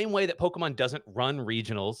the same way that Pokemon doesn't run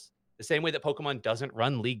regionals, the same way that Pokemon doesn't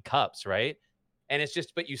run league cups, right? And it's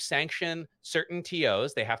just, but you sanction certain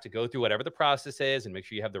TOs. They have to go through whatever the process is and make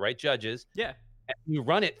sure you have the right judges. Yeah. And you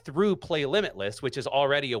run it through Play Limitless, which is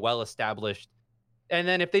already a well-established. And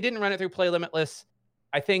then if they didn't run it through Play Limitless,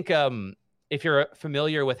 I think if you're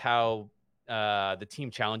familiar with how the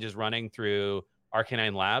team challenge is running through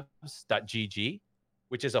arcanine.labs.gg,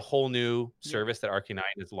 which is a whole new service that Arcanine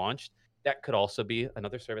has launched, that could also be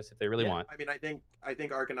another service if they really want. I mean, I think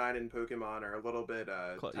Arcanine and Pokemon are a little bit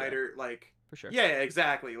tighter. Yeah. Like, For sure. Yeah,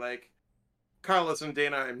 exactly. Like, Carlos and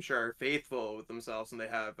Dana, I'm sure, are faithful with themselves, and they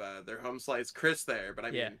have their home slice Chris there. But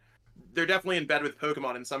I mean, they're definitely in bed with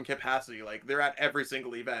Pokemon in some capacity. Like, they're at every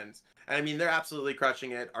single event, and I mean, they're absolutely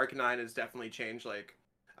crushing it. Arcanine has definitely changed. Like,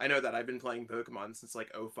 I know that I've been playing Pokemon since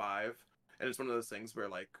like 05, and it's one of those things where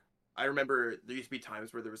like I remember there used to be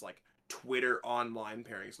times where there was like Twitter online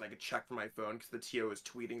pairings, and I could check from my phone because the TO was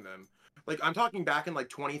tweeting them. Like, I'm talking back in like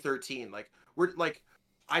 2013. Like, we're like,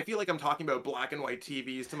 I feel like I'm talking about black and white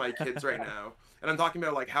TVs to my kids right now, and I'm talking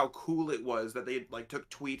about like how cool it was that they like took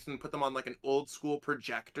tweets and put them on like an old school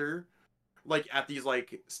projector, like at these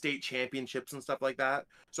like state championships and stuff like that.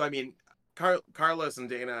 So I mean, Carlos and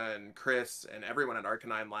Dana and Chris and everyone at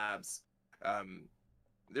Arcanine Labs, um,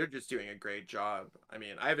 they're just doing a great job. I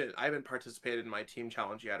mean, I haven't participated in my team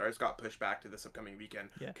challenge yet, or I just got pushed back to this upcoming weekend.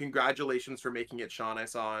 Yeah. Congratulations for making it, Sean. I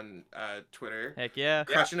saw on Twitter. Heck yeah.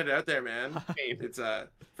 Crushing it out there, man. It's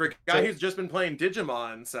for a guy who's just been playing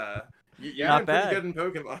Digimon, you're Not doing pretty bad. good in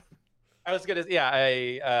Pokemon. I was gonna,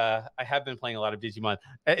 I have been playing a lot of Digimon.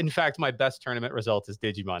 In fact, my best tournament result is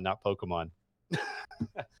Digimon, not Pokemon.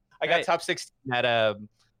 I got top 16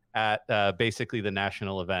 at basically the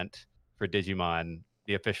national event for Digimon,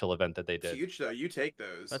 the official event that they did. It's huge though. You take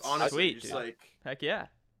those. That's honestly, sweet, just dude. like Heck yeah.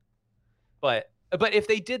 But if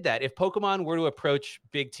they did that, if Pokemon were to approach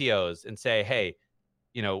big TOs and say, hey,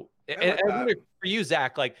 and I wonder for you,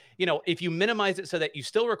 Zach, like, if you minimize it so that you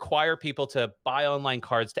still require people to buy online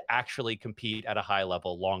cards to actually compete at a high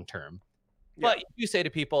level long term. But you say to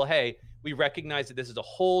people, hey, we recognize that this is a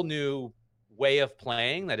whole new way of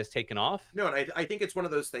playing that has taken off. No, and I think it's one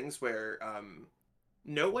of those things where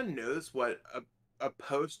no one knows what a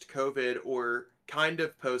post-COVID or kind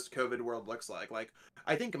of post-COVID world looks like. Like,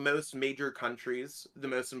 I think most major countries, the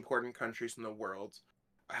most important countries in the world,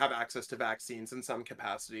 have access to vaccines in some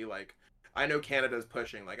capacity. Like, I know Canada's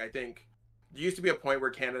pushing. Like, I think there used to be a point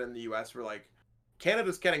where Canada and the US were like,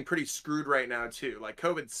 Canada's getting pretty screwed right now too. Like,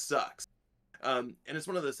 COVID sucks. And it's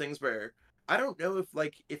one of those things where I don't know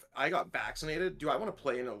if I got vaccinated, do I want to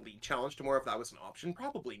play in a league challenge tomorrow if that was an option?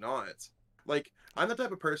 Probably not. Like, I'm the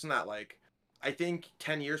type of person that, like, I think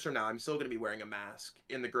 10 years from now, I'm still going to be wearing a mask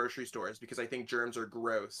in the grocery stores because I think germs are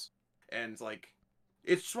gross. And, like,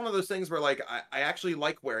 it's just one of those things where, like, I actually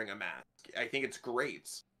like wearing a mask. I think it's great.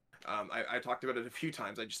 I talked about it a few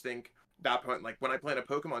times. I just think that point, like, when I play in a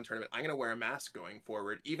Pokemon tournament, I'm going to wear a mask going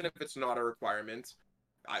forward, even if it's not a requirement.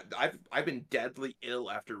 I've been deadly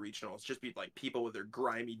ill after regionals. Just be like people with their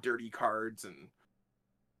grimy, dirty cards and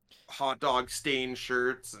hot dog stained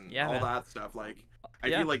shirts and all that stuff. Like, I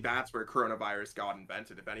feel like that's where coronavirus got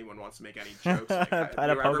invented. If anyone wants to make any jokes, like, have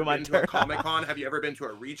you ever been to a Comic-Con? Have you ever been to a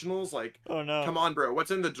regionals? Like, oh no, come on, bro.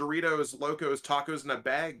 What's in the Doritos, Locos, tacos in a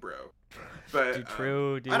bag, bro? But dude,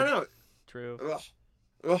 true, dude. I don't know. True.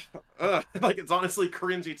 Like, it's honestly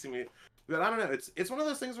cringy to me. But I don't know. It's one of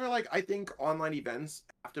those things where, like, I think online events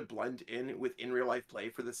have to blend in with in real life play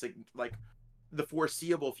for the like the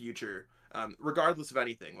foreseeable future, regardless of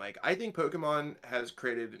anything. Like, I think Pokemon has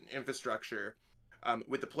created an infrastructure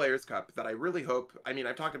with the Players Cup that I really hope. I mean,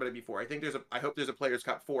 I've talked about it before. I hope there's a Players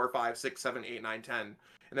Cup 4, 5, 6, 7, 8, 9, 10, and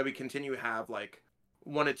that we continue to have like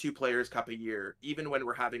 1 to 2 Players Cup a year, even when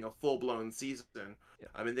we're having a full blown season.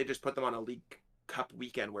 I mean, they just put them on a League Cup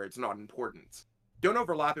weekend where it's not important. Don't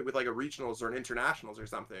overlap it with like a regionals or an internationals or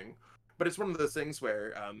something. But it's one of those things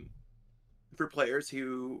where for players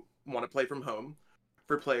who want to play from home,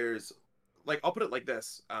 for players, like, I'll put it like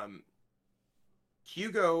this.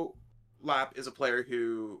 Hugo Lap is a player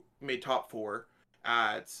who made top 4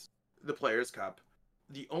 at the Players Cup.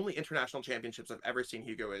 The only international championships I've ever seen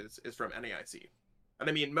Hugo is from NAIC. And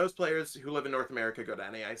I mean, most players who live in North America go to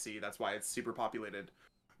NAIC. That's why it's super populated.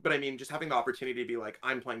 But I mean, just having the opportunity to be like,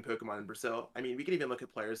 I'm playing Pokemon in Brazil. I mean, we could even look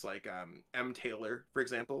at players like M. Taylor, for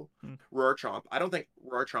example. Roar I don't think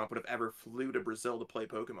Roar would have ever flew to Brazil to play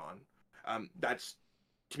Pokemon. That's,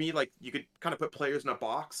 to me, like, you could kind of put players in a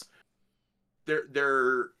box.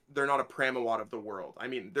 They're not a Pramawat of the world. I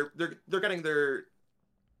mean, they're getting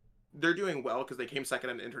they're doing well because they came second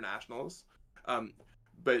in internationals.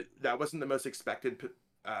 But that wasn't the most expected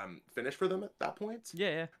finish for them at that point.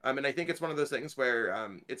 Yeah. And I think it's one of those things where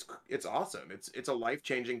it's awesome. It's a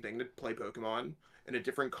life-changing thing to play Pokemon in a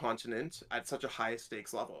different continent at such a high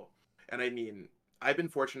stakes level. And I mean, I've been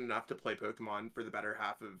fortunate enough to play Pokemon for the better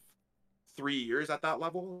half of 3 years at that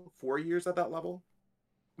level, 4 years at that level.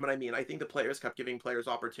 But I mean, I think the Players Cup giving players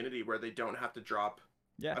opportunity where they don't have to drop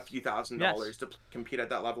a few $1,000s to compete at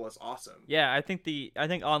that level is awesome. Yeah, I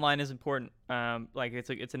think online is important. Like it's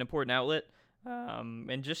an important outlet.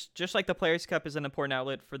 And just like the Players Cup is an important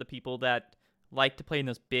outlet for the people that like to play in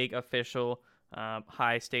those big official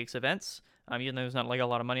high stakes events. Even though there's not like a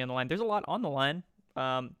lot of money on the line, there's a lot on the line.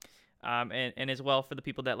 And as well for the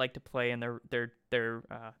people that like to play in their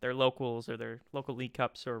locals or their local league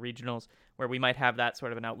cups or regionals, where we might have that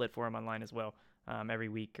sort of an outlet for them online as well, every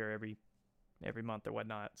week or every month or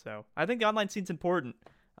whatnot. So I think the online scene's important.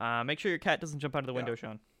 Make sure your cat doesn't jump out of the window,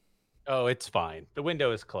 Sean. Oh, it's fine. The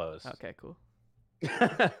window is closed. Okay, cool.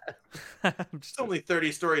 It's only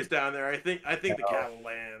 30 stories down there. I think the cat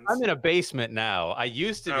lands. I'm in a basement now. I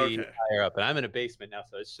used to be higher up, and I'm in a basement now.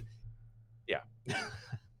 So it's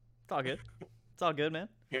it's all good. It's all good, man.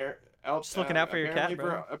 Here, just looking out for your cat,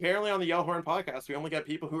 bro. Apparently, on the Yellhorn podcast, we only get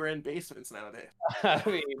people who are in basements nowadays. I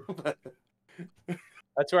mean,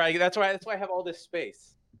 that's why I have all this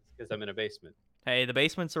space, because I'm in a basement. Hey, the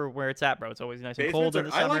basements are where it's at, bro. It's always nice and cold in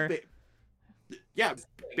the summer. Yeah,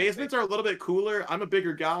 basements are a little bit cooler. I'm a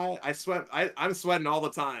bigger guy. I sweat. I'm sweating all the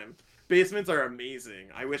time. Basements are amazing.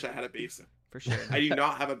 I wish I had a basement. For sure. I do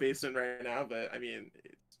not have a basement right now, but I mean,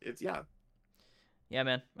 it's yeah. Yeah,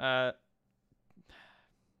 man. I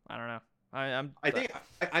don't know.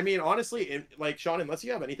 I mean, honestly, like Sean, unless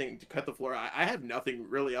you have anything to cut the floor, I have nothing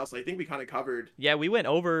really else. I think we kind of covered. Yeah, we went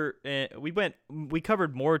over. We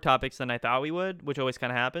covered more topics than I thought we would, which always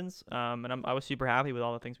kind of happens. And I was super happy with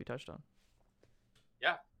all the things we touched on.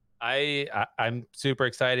 Yeah, I'm super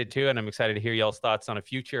excited too, and I'm excited to hear y'all's thoughts on a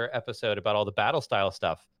future episode about all the battle style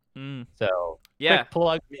stuff. So yeah, quick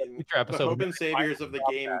plug. I mean, future episode. The hope and saviors of the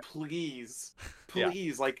game, please. Yeah.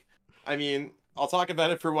 Like, I mean, I'll talk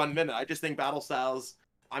about it for 1 minute. I just think battle styles.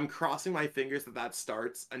 I'm crossing my fingers that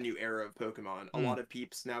starts a new era of Pokemon. A lot of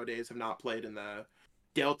peeps nowadays have not played in the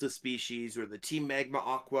Delta species or the Team Magma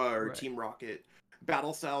Aqua or Team Rocket.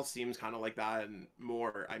 Battle style seems kind of like that and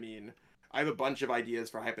more. I mean, I have a bunch of ideas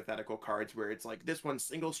for hypothetical cards where it's like this one's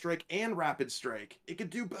single strike and rapid strike. It could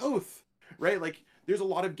do both, right? Like, there's a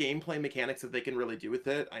lot of gameplay mechanics that they can really do with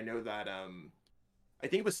it. I know that I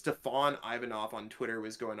think it was Stefan Ivanov on Twitter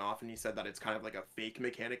was going off and he said that it's kind of like a fake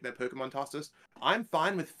mechanic that Pokemon tossed us. I'm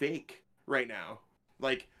fine with fake right now.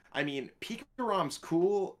 Like, I mean, Picarom's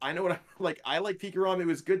cool. I know what I like Picarom. It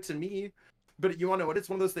was good to me. But you want to know what? It's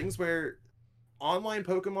one of those things where online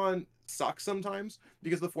Pokemon sucks sometimes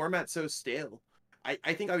because the format's so stale.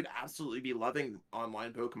 I think I would absolutely be loving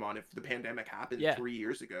online Pokemon if the pandemic happened 3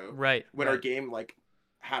 years ago. Right. When our game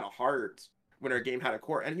had a heart, when our game had a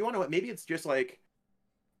core. And you want to know what? Maybe it's just like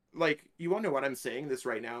you want to know what I'm saying this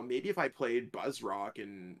right now? Maybe if I played Buzzrock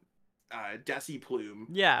and Deciplume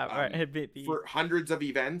for hundreds of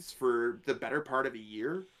events for the better part of a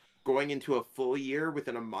year, going into a full year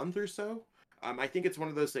within a month or so, I think it's one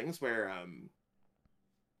of those things where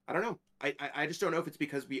I don't know. I just don't know if it's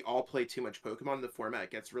because we all play too much Pokemon. The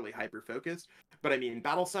format gets really hyper-focused. But I mean,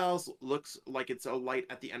 Battle Styles looks like it's a light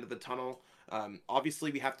at the end of the tunnel.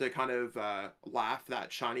 Obviously, we have to kind of laugh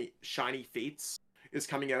that Shiny Fates is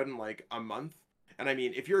coming out in like a month. And I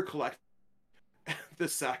mean, if you're a collector, the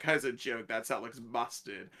Sakai's a joke. That set looks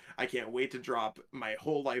busted. I can't wait to drop my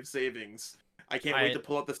whole life savings. I can't wait to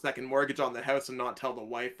pull out the second mortgage on the house and not tell the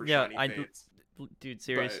wife for Shiny Fates. Dude,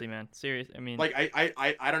 seriously, man. Seriously, I mean, like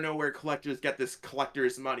I don't know where collectors get this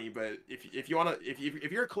collector's money, but if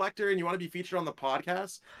you're a collector and you want to be featured on the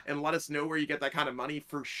podcast and let us know where you get that kind of money,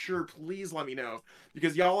 for sure, please let me know,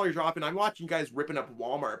 because y'all are dropping. I'm watching you guys ripping up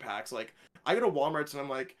Walmart packs. Like, I go to Walmart's and I'm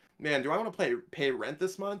like, man, do I want to pay rent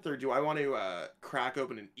this month, or do I want to crack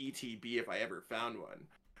open an ETB if I ever found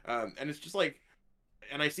one? And it's just like,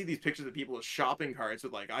 and I see these pictures of people with shopping carts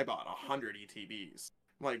with like, I bought 100 ETBs.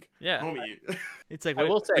 Like, Yeah. homie, It's like I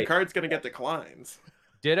will the say, card's gonna get declines.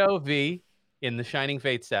 Ditto V in the Shining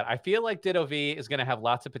Fate set. I feel like Ditto V is going to have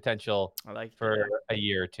lots of potential I like for a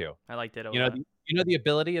year or two. I like Ditto. You know the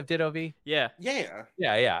ability of Ditto V? Yeah. Yeah.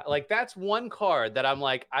 Yeah. Like that's one card that I'm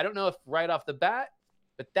like, I don't know if right off the bat,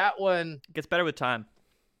 but that one, It gets better with time.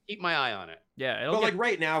 keep my eye on it. Yeah, it'll But get like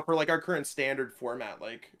right now, for like our current standard format,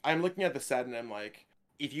 like I'm looking at the set and I'm like,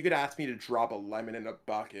 if you could ask me to drop a lemon in a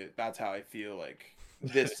bucket, that's how I feel like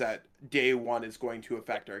this set day one is going to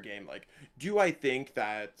affect our game. Like, do I think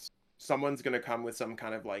that someone's gonna come with some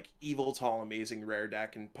kind of like evil tall amazing rare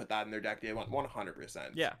deck and put that in their deck day one? 100%.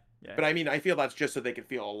 Yeah. Yeah. But I mean, I feel that's just so they can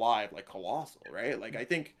feel alive, like Colossal, right? Like I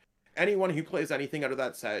think anyone who plays anything out of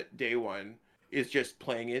that set day one is just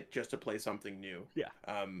playing it just to play something new. Yeah.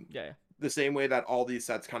 Yeah. Yeah. The same way that all these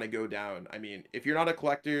sets kind of go down. I mean, if you're not a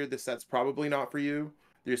collector, this set's probably not for you.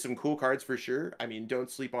 There's some cool cards for sure. I mean, don't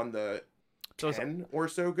sleep on the Those- 10 or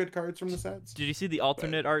so good cards from the sets. Did you see the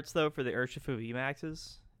alternate arts though for the Urshifu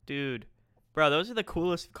VMAXs? Dude, bro, those are the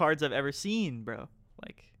coolest cards I've ever seen, bro.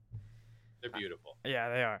 Like, They're beautiful. yeah,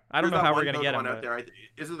 they are. I don't There's know that how we're one gonna get Pokemon them. out there.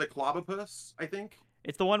 Is it the Clobopus? I think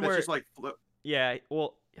It's the one that's where just like flip. yeah,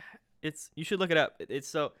 well, it's you should look it up. It's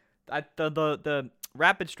so the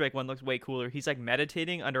Rapid Strike one looks way cooler. He's like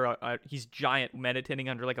meditating under he's giant meditating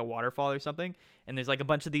under like a waterfall or something, and there's like a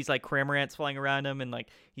bunch of these like Cramorants flying around him, and like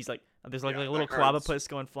he's like there's like Yeah, a little that card's- Clobopus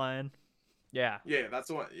going flying. Yeah. Yeah, that's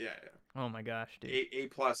the one. Yeah. Oh my gosh, dude. A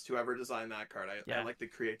plus whoever designed that card. I Yeah. like the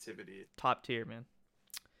creativity. Top tier, man.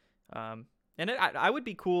 And I would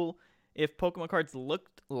be cool if Pokemon cards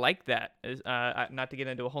looked like that. Not to get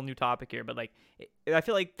into a whole new topic here, but like I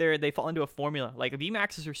feel like they fall into a formula. Like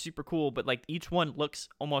VMAXs are super cool, but like each one looks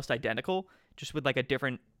almost identical, just with like a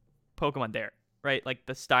different Pokemon there, right? Like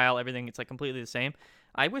the style, everything, it's like completely the same.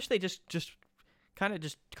 I wish they just kind of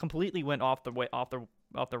just completely went off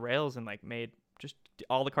the rails and like made just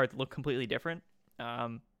all the cards look completely different. I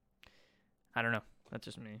don't know. That's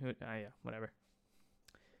just me. Yeah, whatever.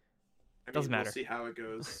 I mean, Doesn't matter. We'll see how it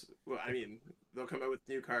goes. Well, I mean, they'll come out with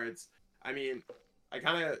new cards. I mean, I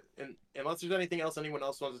kind of, unless there's anything else anyone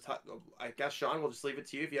else wants to talk, I guess, Sean, we'll just leave it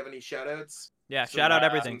to you if you have any shout-outs. Yeah, shout out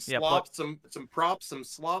everything. Some Yeah, slops, some props, some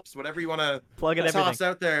slops, whatever you want to plug it toss everything.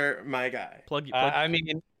 out there, my guy. Plug. I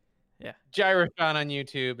mean, yeah, Gyrosean on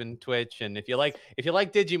YouTube and Twitch, and if you like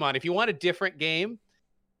Digimon, if you want a different game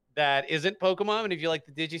that isn't Pokemon, and if you like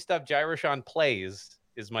the Digi stuff, Gyrosean Plays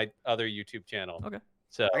is my other YouTube channel. Okay.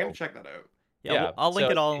 So I'm gonna check that out. Yeah, I'll link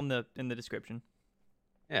so- it all in the description.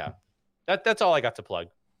 Yeah, that's all I got to plug.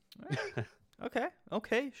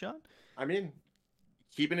 Okay, Sean. I mean,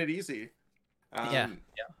 keeping it easy. Yeah.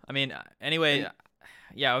 I mean, anyway,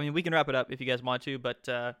 yeah. I mean, we can wrap it up if you guys want to, but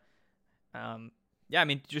yeah. I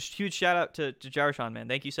mean, just huge shout out to Gyrosean, man.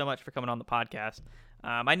 Thank you so much for coming on the podcast.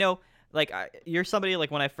 I know, like, you're somebody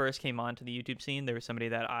like when I first came on to the YouTube scene, there was somebody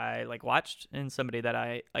that I like watched and somebody that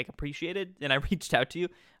I like appreciated, and I reached out to you.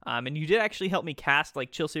 And you did actually help me cast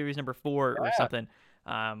like Chill Series number 4 or something,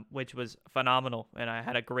 which was phenomenal, and I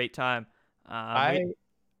had a great time. I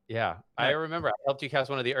remember I helped you cast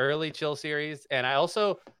one of the early Chill series, and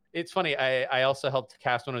it's funny, I also helped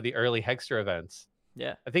cast one of the early Hexter events.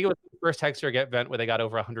 Yeah, I think it was the first Hexter event where they got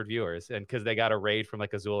over 100 viewers, and because they got a raid from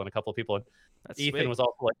like Azul and a couple of people, and that's Ethan sweet. was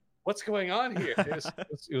also like, "What's going on here?" It was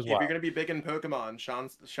If wild. you're gonna be big in Pokemon,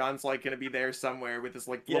 Sean's like gonna be there somewhere with his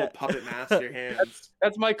like little puppet master hands.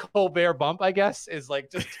 That's my Colbert bump, I guess. Is like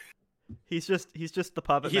just He's just the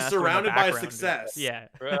puppet. He's master in the surrounded by background, dude. success. Yeah.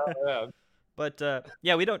 yeah. But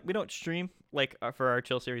yeah, we don't stream like for our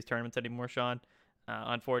Chill Series tournaments anymore, Sean.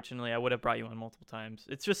 Unfortunately, I would have brought you on multiple times.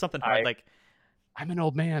 It's just something hard. Like, I'm an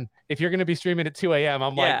old man. If you're gonna be streaming at 2 a.m.,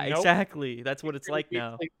 I'm yeah, like, nope. exactly. That's what it's like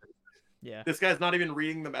now. Yeah. This guy's not even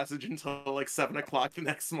reading the message until like 7 o'clock the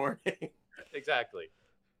next morning. Exactly.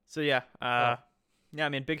 So yeah, yeah. I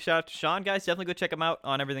mean, big shout out to Sean, guys. Definitely go check him out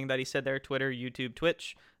on everything that he said there: Twitter, YouTube,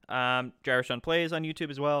 Twitch. Gyrosean Plays on YouTube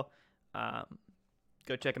as well.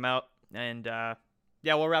 Go check him out, and yeah,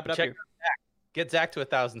 we'll wrap it up here. Get Zach to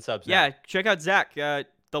 1,000 subs. Yeah, now. check out Zach, the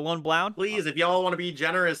Lone Blown. Please, if y'all want to be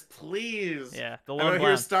generous, please. Yeah, the I'm Lone out here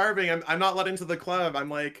Blown. starving. I'm not let into the club. I'm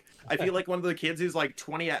like, I feel like one of the kids who's like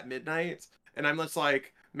 20 at midnight, and I'm just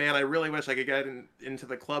like, man, I really wish I could get into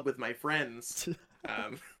the club with my friends.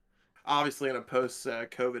 Obviously in a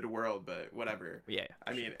post-COVID world, but whatever. Yeah.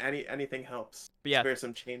 I mean, anything helps. But yeah, Spare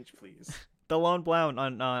some change, please. the Lone Blown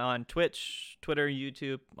on Twitch, Twitter,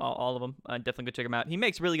 YouTube, all of them. Definitely go check him out. He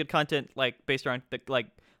makes really good content, like based around the like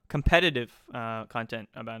competitive content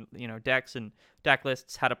about decks and deck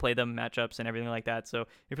lists, how to play them, matchups, and everything like that. So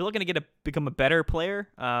if you're looking to become a better player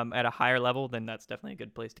at a higher level, then that's definitely a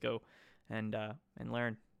good place to go and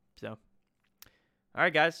learn. So, all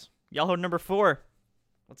right, guys, y'all hold number 4.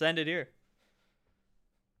 Let's end it here.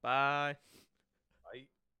 Bye.